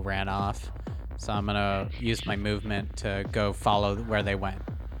who ran off. So I'm gonna use my movement to go follow where they went.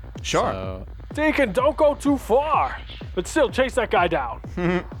 Sure. So, Deacon, don't go too far, but still chase that guy down.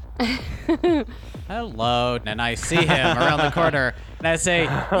 hello, and I see him around the corner, and I say,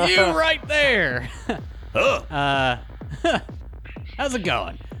 "You right there." How's it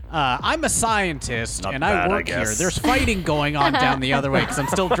going? I'm a scientist, Not and bad, I I work here. guess. There's fighting going on down the other way because I'm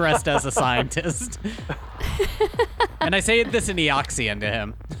still dressed as a scientist. And I say this in Eoxian to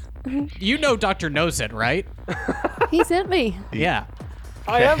him. You know Dr. Knows It, right? He sent me. Yeah.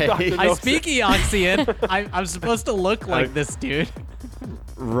 I am Dr. I I Knows speak It. Eoxian. I'm supposed to look like this dude.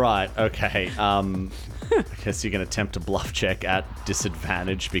 Right. Okay. I guess you're going to attempt a bluff check at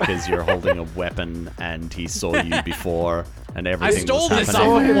disadvantage because you're holding a weapon and he saw you before and everything stole was this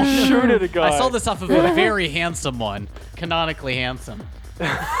happening. off. Shoot at a guy. I saw this off of a very handsome one. Canonically handsome.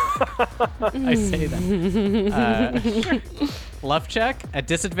 I say that. Love check at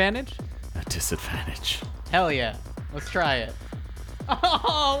disadvantage? At disadvantage. Hell yeah. Let's try it.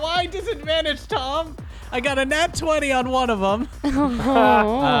 Oh, why disadvantage, Tom? I got a nat 20 on one of them.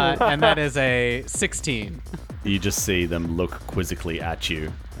 And that is a 16. You just see them look quizzically at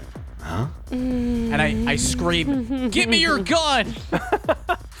you. Huh? And I scream, "Give me your gun!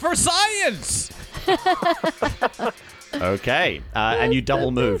 For science!" Okay. And you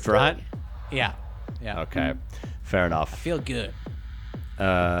double moved, right? Yeah. Yeah. Okay. Fair enough. Feel good.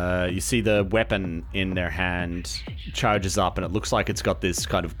 You see the weapon in their hand charges up, and it looks like it's got this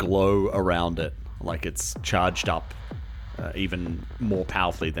kind of glow around it, like it's charged up even more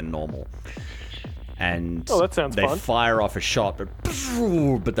powerfully than normal. And that sounds they fun. fire off a shot,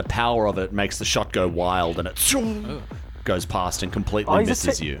 but the power of it makes the shot go wild, and it goes past and completely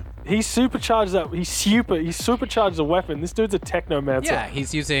misses you. He supercharged that. He supercharged the weapon. This dude's a technomancer. Yeah,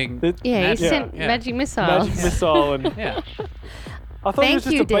 he's using. Yeah, he Yeah. sent magic missiles. Magic missile and Yeah. I thought he was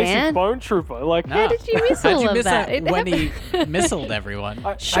Thank just you, a basic Dan. bone trooper. Like, No. How did you miss How'd all you of miss that? it when he missiled everyone?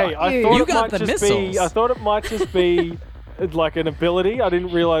 I you. thought You it got might the just be. missiles. I thought it might just be like an ability. I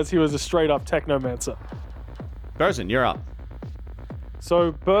didn't realize he was a straight up technomancer. Berzin, you're up.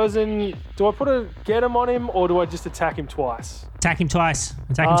 So Burzin, do I put a get him on him or do I just attack him twice? Attack him twice.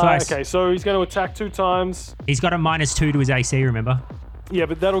 Attack him twice. Okay, so he's going to attack 2 times. He's got a -2 to his AC, remember? Yeah,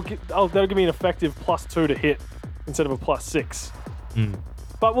 but that'll give me an effective +2 to hit instead of a +6.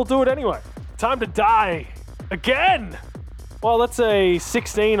 But we'll do it anyway. Time to die again. Well, that's a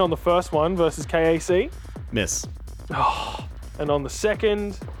 16 on the first one versus KAC, Miss. and on the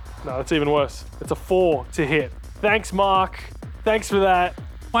second, no, that's even worse. It's a 4 to hit. Thanks, Mark. Thanks for that.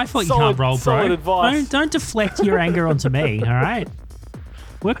 I thought you Solid- can't roll, bro. solid advice. Don't deflect your anger onto me, all right?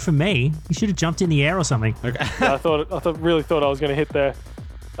 Work for me. You should have jumped in the air or something. Okay. I really thought I was going to hit there.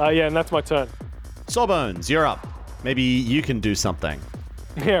 Yeah, and that's my turn. Sawbones, you're up. Maybe you can do something.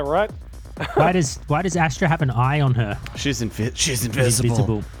 Yeah, right. Why does Astra have an eye on her? She's invisible. She's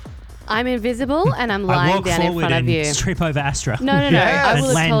invisible. I'm invisible and I'm I lying walk down in forward front of and you. trip over Astra. No. Yes. I And will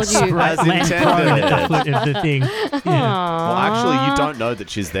have land told you. right- As land prone at the intended. foot of the thing. Yeah. Well, actually, you don't know that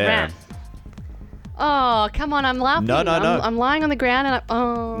she's there. Rat. Oh, come on! I'm laughing. No. I'm lying on the ground and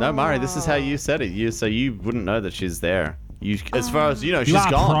No, Mari, this is how you said it. So you wouldn't know that she's there. You, as far as you know, You she's are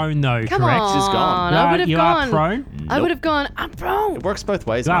gone. prone though, Come correct? on. She's gone. I would have you gone. are prone. I would have gone. I'm prone. It works both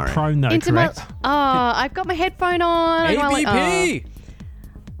ways, You are Mari. prone though, Into my. correct? Oh, I've got my headphone on. and I'm like, ABP!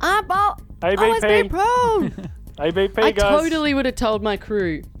 I'm always ABP. been prone. ABP, I guys. totally would have told my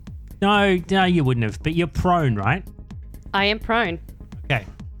crew. No, you wouldn't have. But you're prone, right? I am prone. Okay.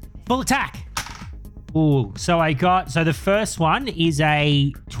 Full attack. Ooh. So the first one is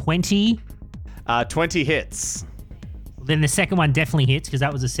a 20. 20 hits. Then the second one definitely hits because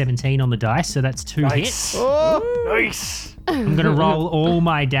that was a 17 on the dice. So that's 2 hits. Nice. I'm going to roll all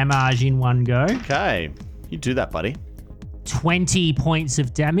my damage in one go. Okay. You do that, buddy. 20 points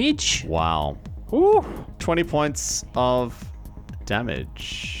of damage. Wow. Woo. 20 points of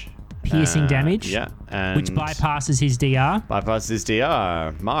damage. Piercing damage. Yeah. And Which bypasses his DR. bypasses his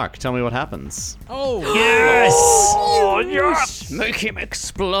DR. Mark, tell me what happens. Oh, Yes! Oh, yes. Make him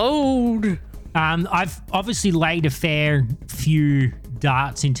explode. I've obviously laid a fair few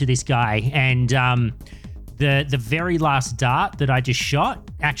darts into this guy, and the very last dart that I just shot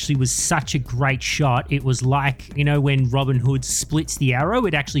actually was such a great shot. It was like, you know, when Robin Hood splits the arrow,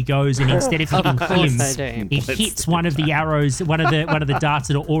 it actually goes and instead of hitting him, I do. it hits one of the arrows, one of the darts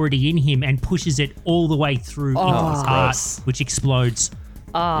that are already in him, and pushes it all the way through into his heart, gross. which explodes.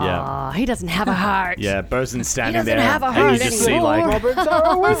 Oh, he doesn't have a heart. Yeah, Burzen's standing doesn't there, have a and you heart just see anymore. like Robert's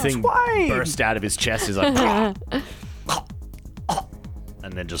arrow the went thing twice. burst out of his chest. He's like,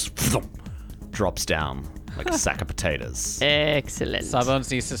 and then just drops down like a sack of potatoes. Excellent. Sawbones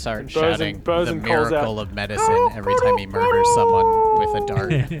needs to start Burzin- shouting Burzin the calls out, miracle of medicine every time he murders someone with a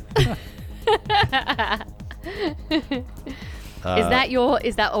dart.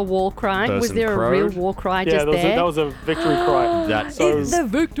 Is that a war cry? Was Burzin there a real crowed. war cry Yeah, just there? that was a victory cry. That So- is the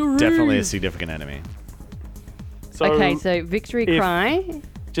victory. definitely a significant enemy. So, Okay, so victory if- cry.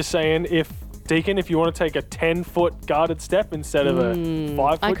 just saying, if Deacon, if you want to take a 10-foot guarded step instead of a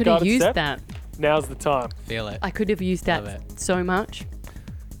 5-foot I could have guarded used step, that. now's the time. Feel it. I could have used Love that it. so much.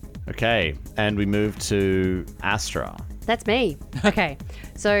 Okay, and we move to Astra. That's me. Okay,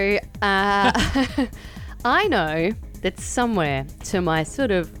 so I know that somewhere to my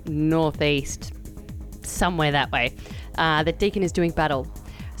sort of northeast, somewhere that way. The Deacon is doing battle.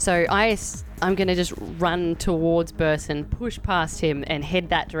 So I'm going to just run towards Burson, push past him, and head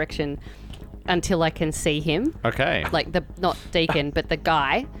that direction until I can see him. Okay. Like not Deacon, but the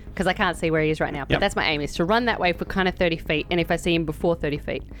guy, because I can't see where he is right now. But Yep. that's my aim, is to run that way for kind of 30 feet. And if I see him before 30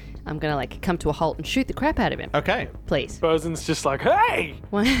 feet, I'm going to like come to a halt and shoot the crap out of him. Okay. Please. Burson's just like, hey!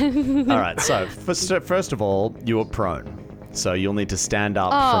 All right. So first of all, you are prone. So you'll need to stand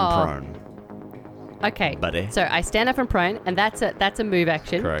up from prone. Okay. Buddy. So I stand up from prone, and that's a move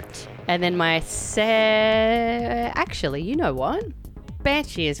action. Correct. And then actually, you know what?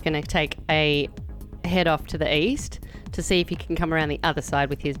 Banshee is going to take a head off to the east to see if he can come around the other side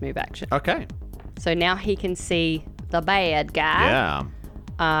with his move action. Okay. So now he can see the bad guy.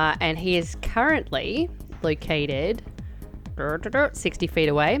 Yeah. And he is currently located 60 feet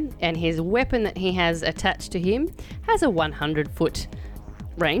away, and his weapon that he has attached to him has a 100-foot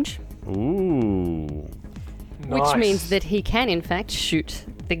range, Ooh. which Nice. means that he can, in fact, shoot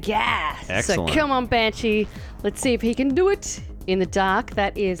the gas. Excellent. So come on, Banshee. Let's see if he can do it. In the dark,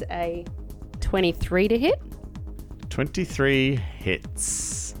 that is a 23 to hit. 23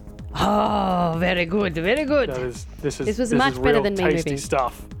 hits. Oh, very good, very good. This was much better real than me tasty moving.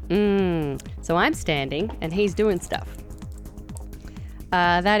 stuff. So I'm standing, and he's doing stuff.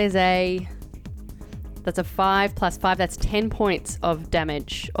 That's a 5 plus 5. That's 10 points of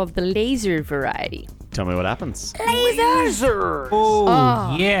damage of the laser variety. Tell me what happens. Laser!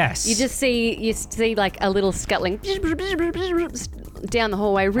 Oh, yes. You see like a little scuttling down the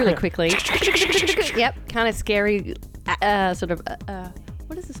hallway really quickly. Yep, kind of scary. Sort of.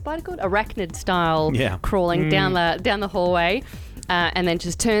 What is the spider called? Arachnid style. Yeah. Crawling down the hallway, and then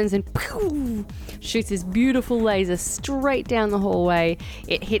just turns and shoots his beautiful laser straight down the hallway.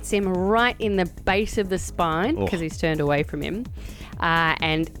 It hits him right in the base of the spine because he's turned away from him.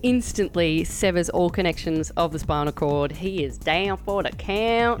 And instantly severs all connections of the spinal cord. He is down for the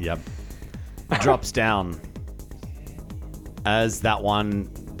count. Yep. Drops down. As that one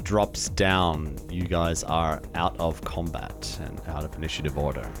drops down, you guys are out of combat and out of initiative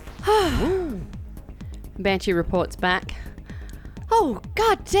order. Banshee reports back. Oh,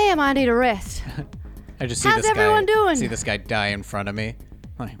 god damn, I need a rest. I just see How's this everyone guy, doing? See this guy die in front of me.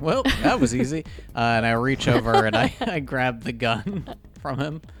 Like, well, that was easy. And I reach over and I grab the gun from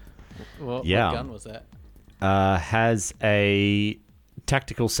him. What gun was that? Has a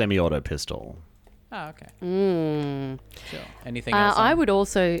tactical semi-auto pistol. Oh, okay. Mm. Chill. Anything else? I would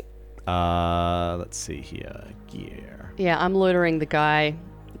also... Let's see here. Gear. Yeah, I'm loitering the guy,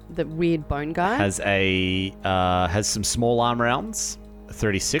 the weird bone guy. Has some small arm rounds.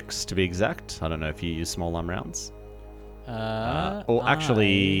 36 to be exact. I don't know if you use small arm rounds. Or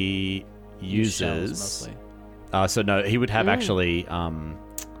actually use shells uses. mostly. So no, he would have actually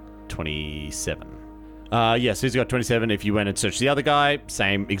 27. Yeah, so he's got 27. If you went and searched the other guy,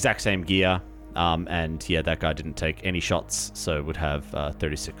 exact same gear. And yeah, that guy didn't take any shots, so would have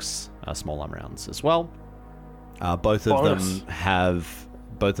 36 small arm rounds as well. Both of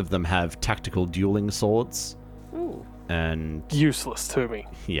them have tactical dueling swords. Ooh. And Useless to me.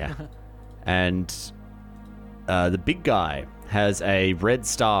 yeah, and the big guy has a Red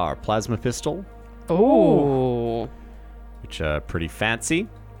Star plasma pistol, Ooh. which are pretty fancy.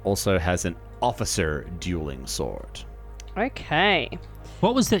 Also has an officer dueling sword. Okay.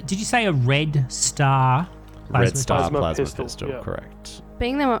 What was that? Did you say a red star? Red Star plasma plasma pistol, pistol, yeah. correct.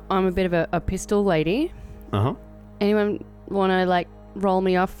 Being that I'm a bit of a pistol lady, Uh-huh. anyone want to roll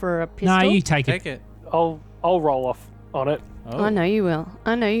me off for a pistol? No, you take it. Take it. I'll roll off on it. Oh. I know you will.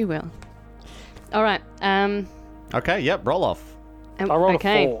 All right. Okay, yep, roll off. I rolled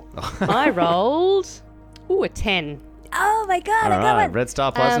okay. a 4. I rolled a 10. Oh my god, All right, Red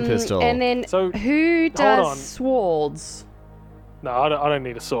Star plasma pistol. And then So, who on. does swords? No, I don't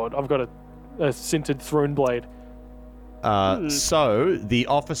need a sword. I've got a sintered throne blade. So the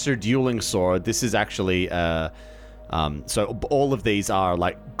officer dueling sword. This is actually so all of these are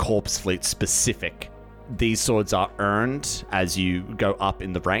like Corpse Fleet specific. These swords are earned as you go up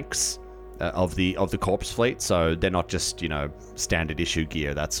in the ranks of the Corpse Fleet. So they're not just standard issue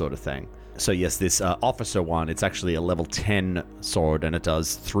gear, that sort of thing. So yes, this officer one, it's actually a level 10 sword, and it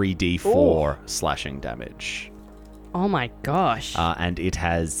does 3d4 slashing damage. Oh my gosh. And it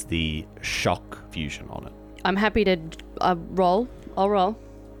has the shock fusion on it. I'm happy to roll. I'll roll.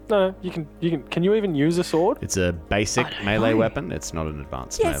 No, you can. Can you even use a sword? It's a basic melee weapon. It's not an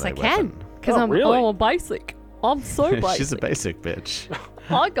advanced Yes, I melee can. weapon. Because Oh, really? I'm a basic. I'm so basic. She's a basic bitch.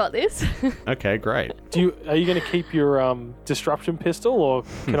 I got this. Okay, great. Are you going to keep your disruption pistol, or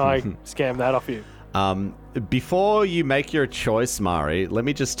can I scam that off you? Before you make your choice, Mari, let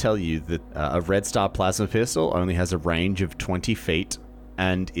me just tell you that a Red Star plasma pistol only has a range of 20 feet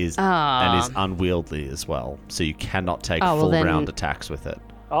and is unwieldy as well. So you cannot take full round attacks with it.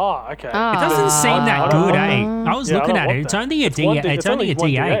 Oh, okay. It doesn't seem that good, eh? I was looking at it. It's only a D8. It's only a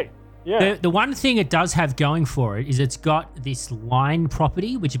D8. Yeah. The one thing it does have going for it is it's got this line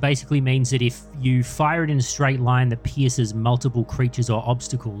property, which basically means that if you fire it in a straight line that pierces multiple creatures or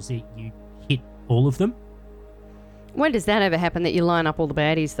obstacles, you hit all of them. When does that ever happen that you line up all the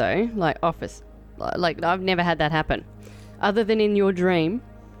baddies, though? Like, office. Like, I've never had that happen. Other than in your dream.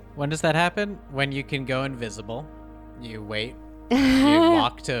 When does that happen? When you can go invisible, you wait, you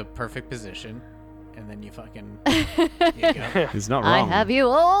walk to perfect position, and then you fucking... you go. He's not wrong. I have you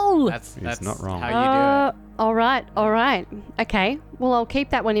all. That's not wrong. how you do it. All right. Okay. Well, I'll keep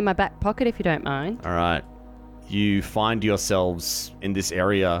that one in my back pocket if you don't mind. All right. You find yourselves in this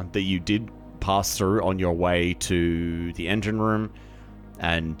area that you did pass through on your way to the engine room,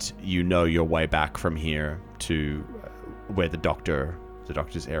 and you know your way back from here to where the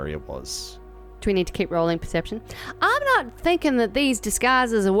doctor's area was. Do we need to keep rolling perception? I'm not thinking that these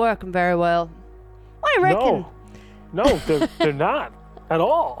disguises are working very well. What do you reckon? No, they're not at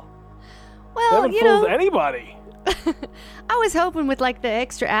all. They Well, haven't fooled anybody. I was hoping with like the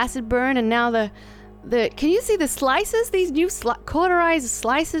extra acid burn and now the can you see the slices? These new cauterized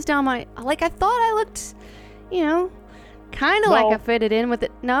slices down my... Like, I thought I looked, kind of like I fitted in with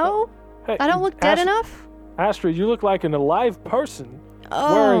it. No? Hey, I don't look dead enough? Astrid, you look like an alive person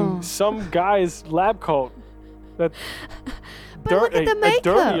Oh. wearing some guy's lab coat. That But look at the a makeup.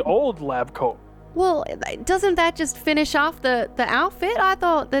 dirty old lab coat. Well, doesn't that just finish off the outfit? I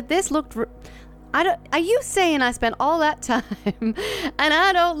thought that this looked... Are you saying I spent all that time and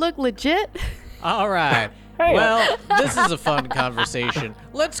I don't look legit? All right. Hey, Well, this is a fun conversation.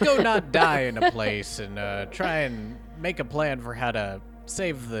 Let's go not die in a place and try and make a plan for how to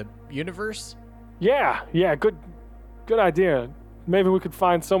save the universe. Yeah, good idea. Maybe we could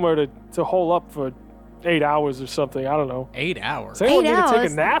find somewhere to hole up for 8 hours or something. I don't know. 8 hours. Does anyone 8 need to take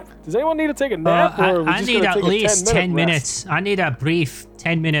hours? a nap? Does anyone need to take a nap? Or are we I just need gonna at take least a 10 10 minute minutes. I need a brief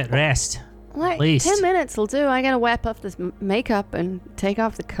 10-minute rest. Like, least. 10 minutes will do. I gotta wipe off this makeup and take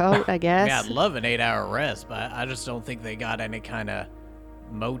off the coat, I guess. Yeah, I'd love an 8-hour rest, but I just don't think they got any kind of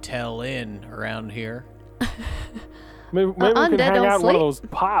motel inn around here. Maybe we can undead hang don't out in one of sleep?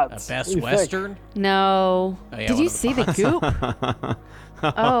 those pods. A What Best do you think? Western? No. Oh, yeah, Did one you of the see the goop?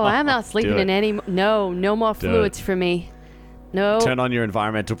 Oh, I'm not sleeping it. in any... No more Do fluids for me. No. Turn on your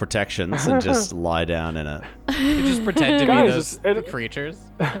environmental protections and just lie down in it. You just pretend to be Guys, those creatures.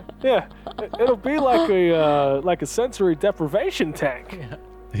 Yeah, it'll be like a sensory deprivation tank.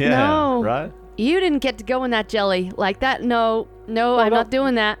 Yeah, No. right? You didn't get to go in that jelly. Like that, no, I'm not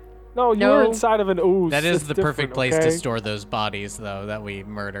doing that. No, you No. were inside of an ooze. That is It's the perfect different, place okay? to store those bodies, though, that we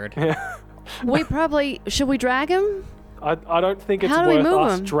murdered. We probably... Should we drag him? I don't think it's How do we worth move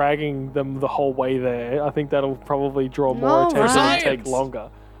us them? dragging them the whole way there. I think that'll probably draw more All attention and right. take longer.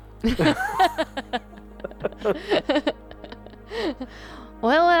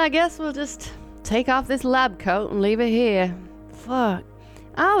 Well, I guess we'll just take off this lab coat and leave it here. Fuck.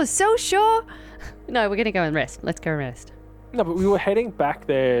 I was so sure. No, we're gonna go and rest. Let's go rest. No, but we were heading back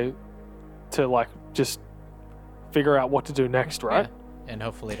there to just figure out what to do next, right? Yeah. And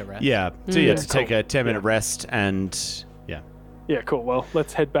hopefully to rest. Yeah. So you have to Cool. take a 10-minute Yeah. rest and yeah. Yeah, cool. Well,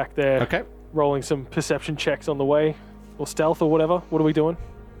 let's head back there. Okay. Rolling some perception checks on the way, or stealth or whatever. What are we doing?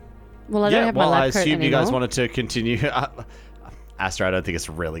 Well, I don't Yeah, have well, my I lab coat assume you guys anymore. wanted to continue. Astra, I don't think it's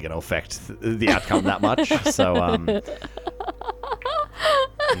really going to affect the outcome that much. So,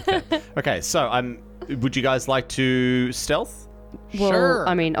 okay. So, would you guys like to stealth? Well, Sure.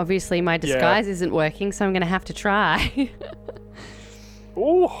 I mean, obviously my disguise isn't working, so I'm gonna have to try.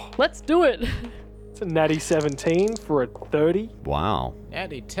 Ooh, Let's do it. it's a natty 17 for a 30. Wow.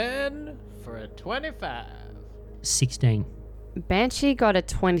 Natty 10 for a 25. 16. Banshee got a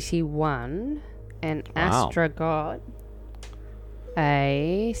 21, and Wow. Astra got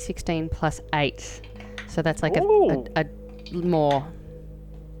a 16 plus 8. So that's like Ooh. a more.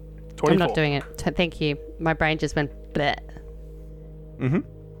 24. I'm not doing it. Thank you. My brain just went bleh.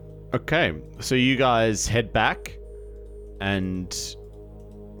 Okay. So you guys head back, and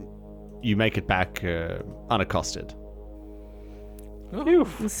you make it back unaccosted. Phew.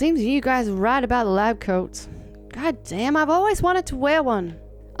 It seems you guys are right about the lab coats. God damn, I've always wanted to wear one.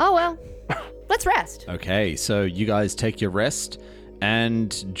 Oh well. Let's rest. Okay, so you guys take your rest,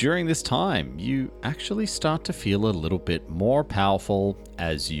 and during this time, you actually start to feel a little bit more powerful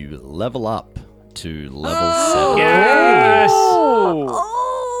as you level up to level 7. Yes!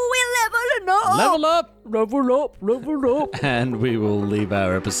 Oh, we're leveling Level up! Level up! Level up! And we will leave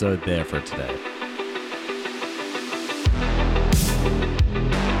our episode there for today.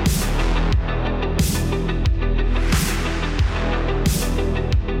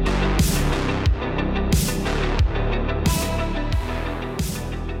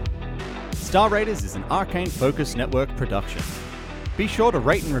 Star Raiders is an Arcane Focus Network production. Be sure to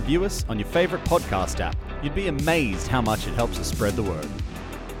rate and review us on your favorite podcast app. You'd be amazed how much it helps us spread the word.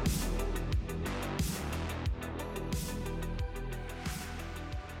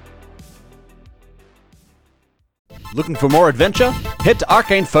 Looking for more adventure? Head to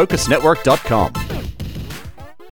arcanefocusnetwork.com.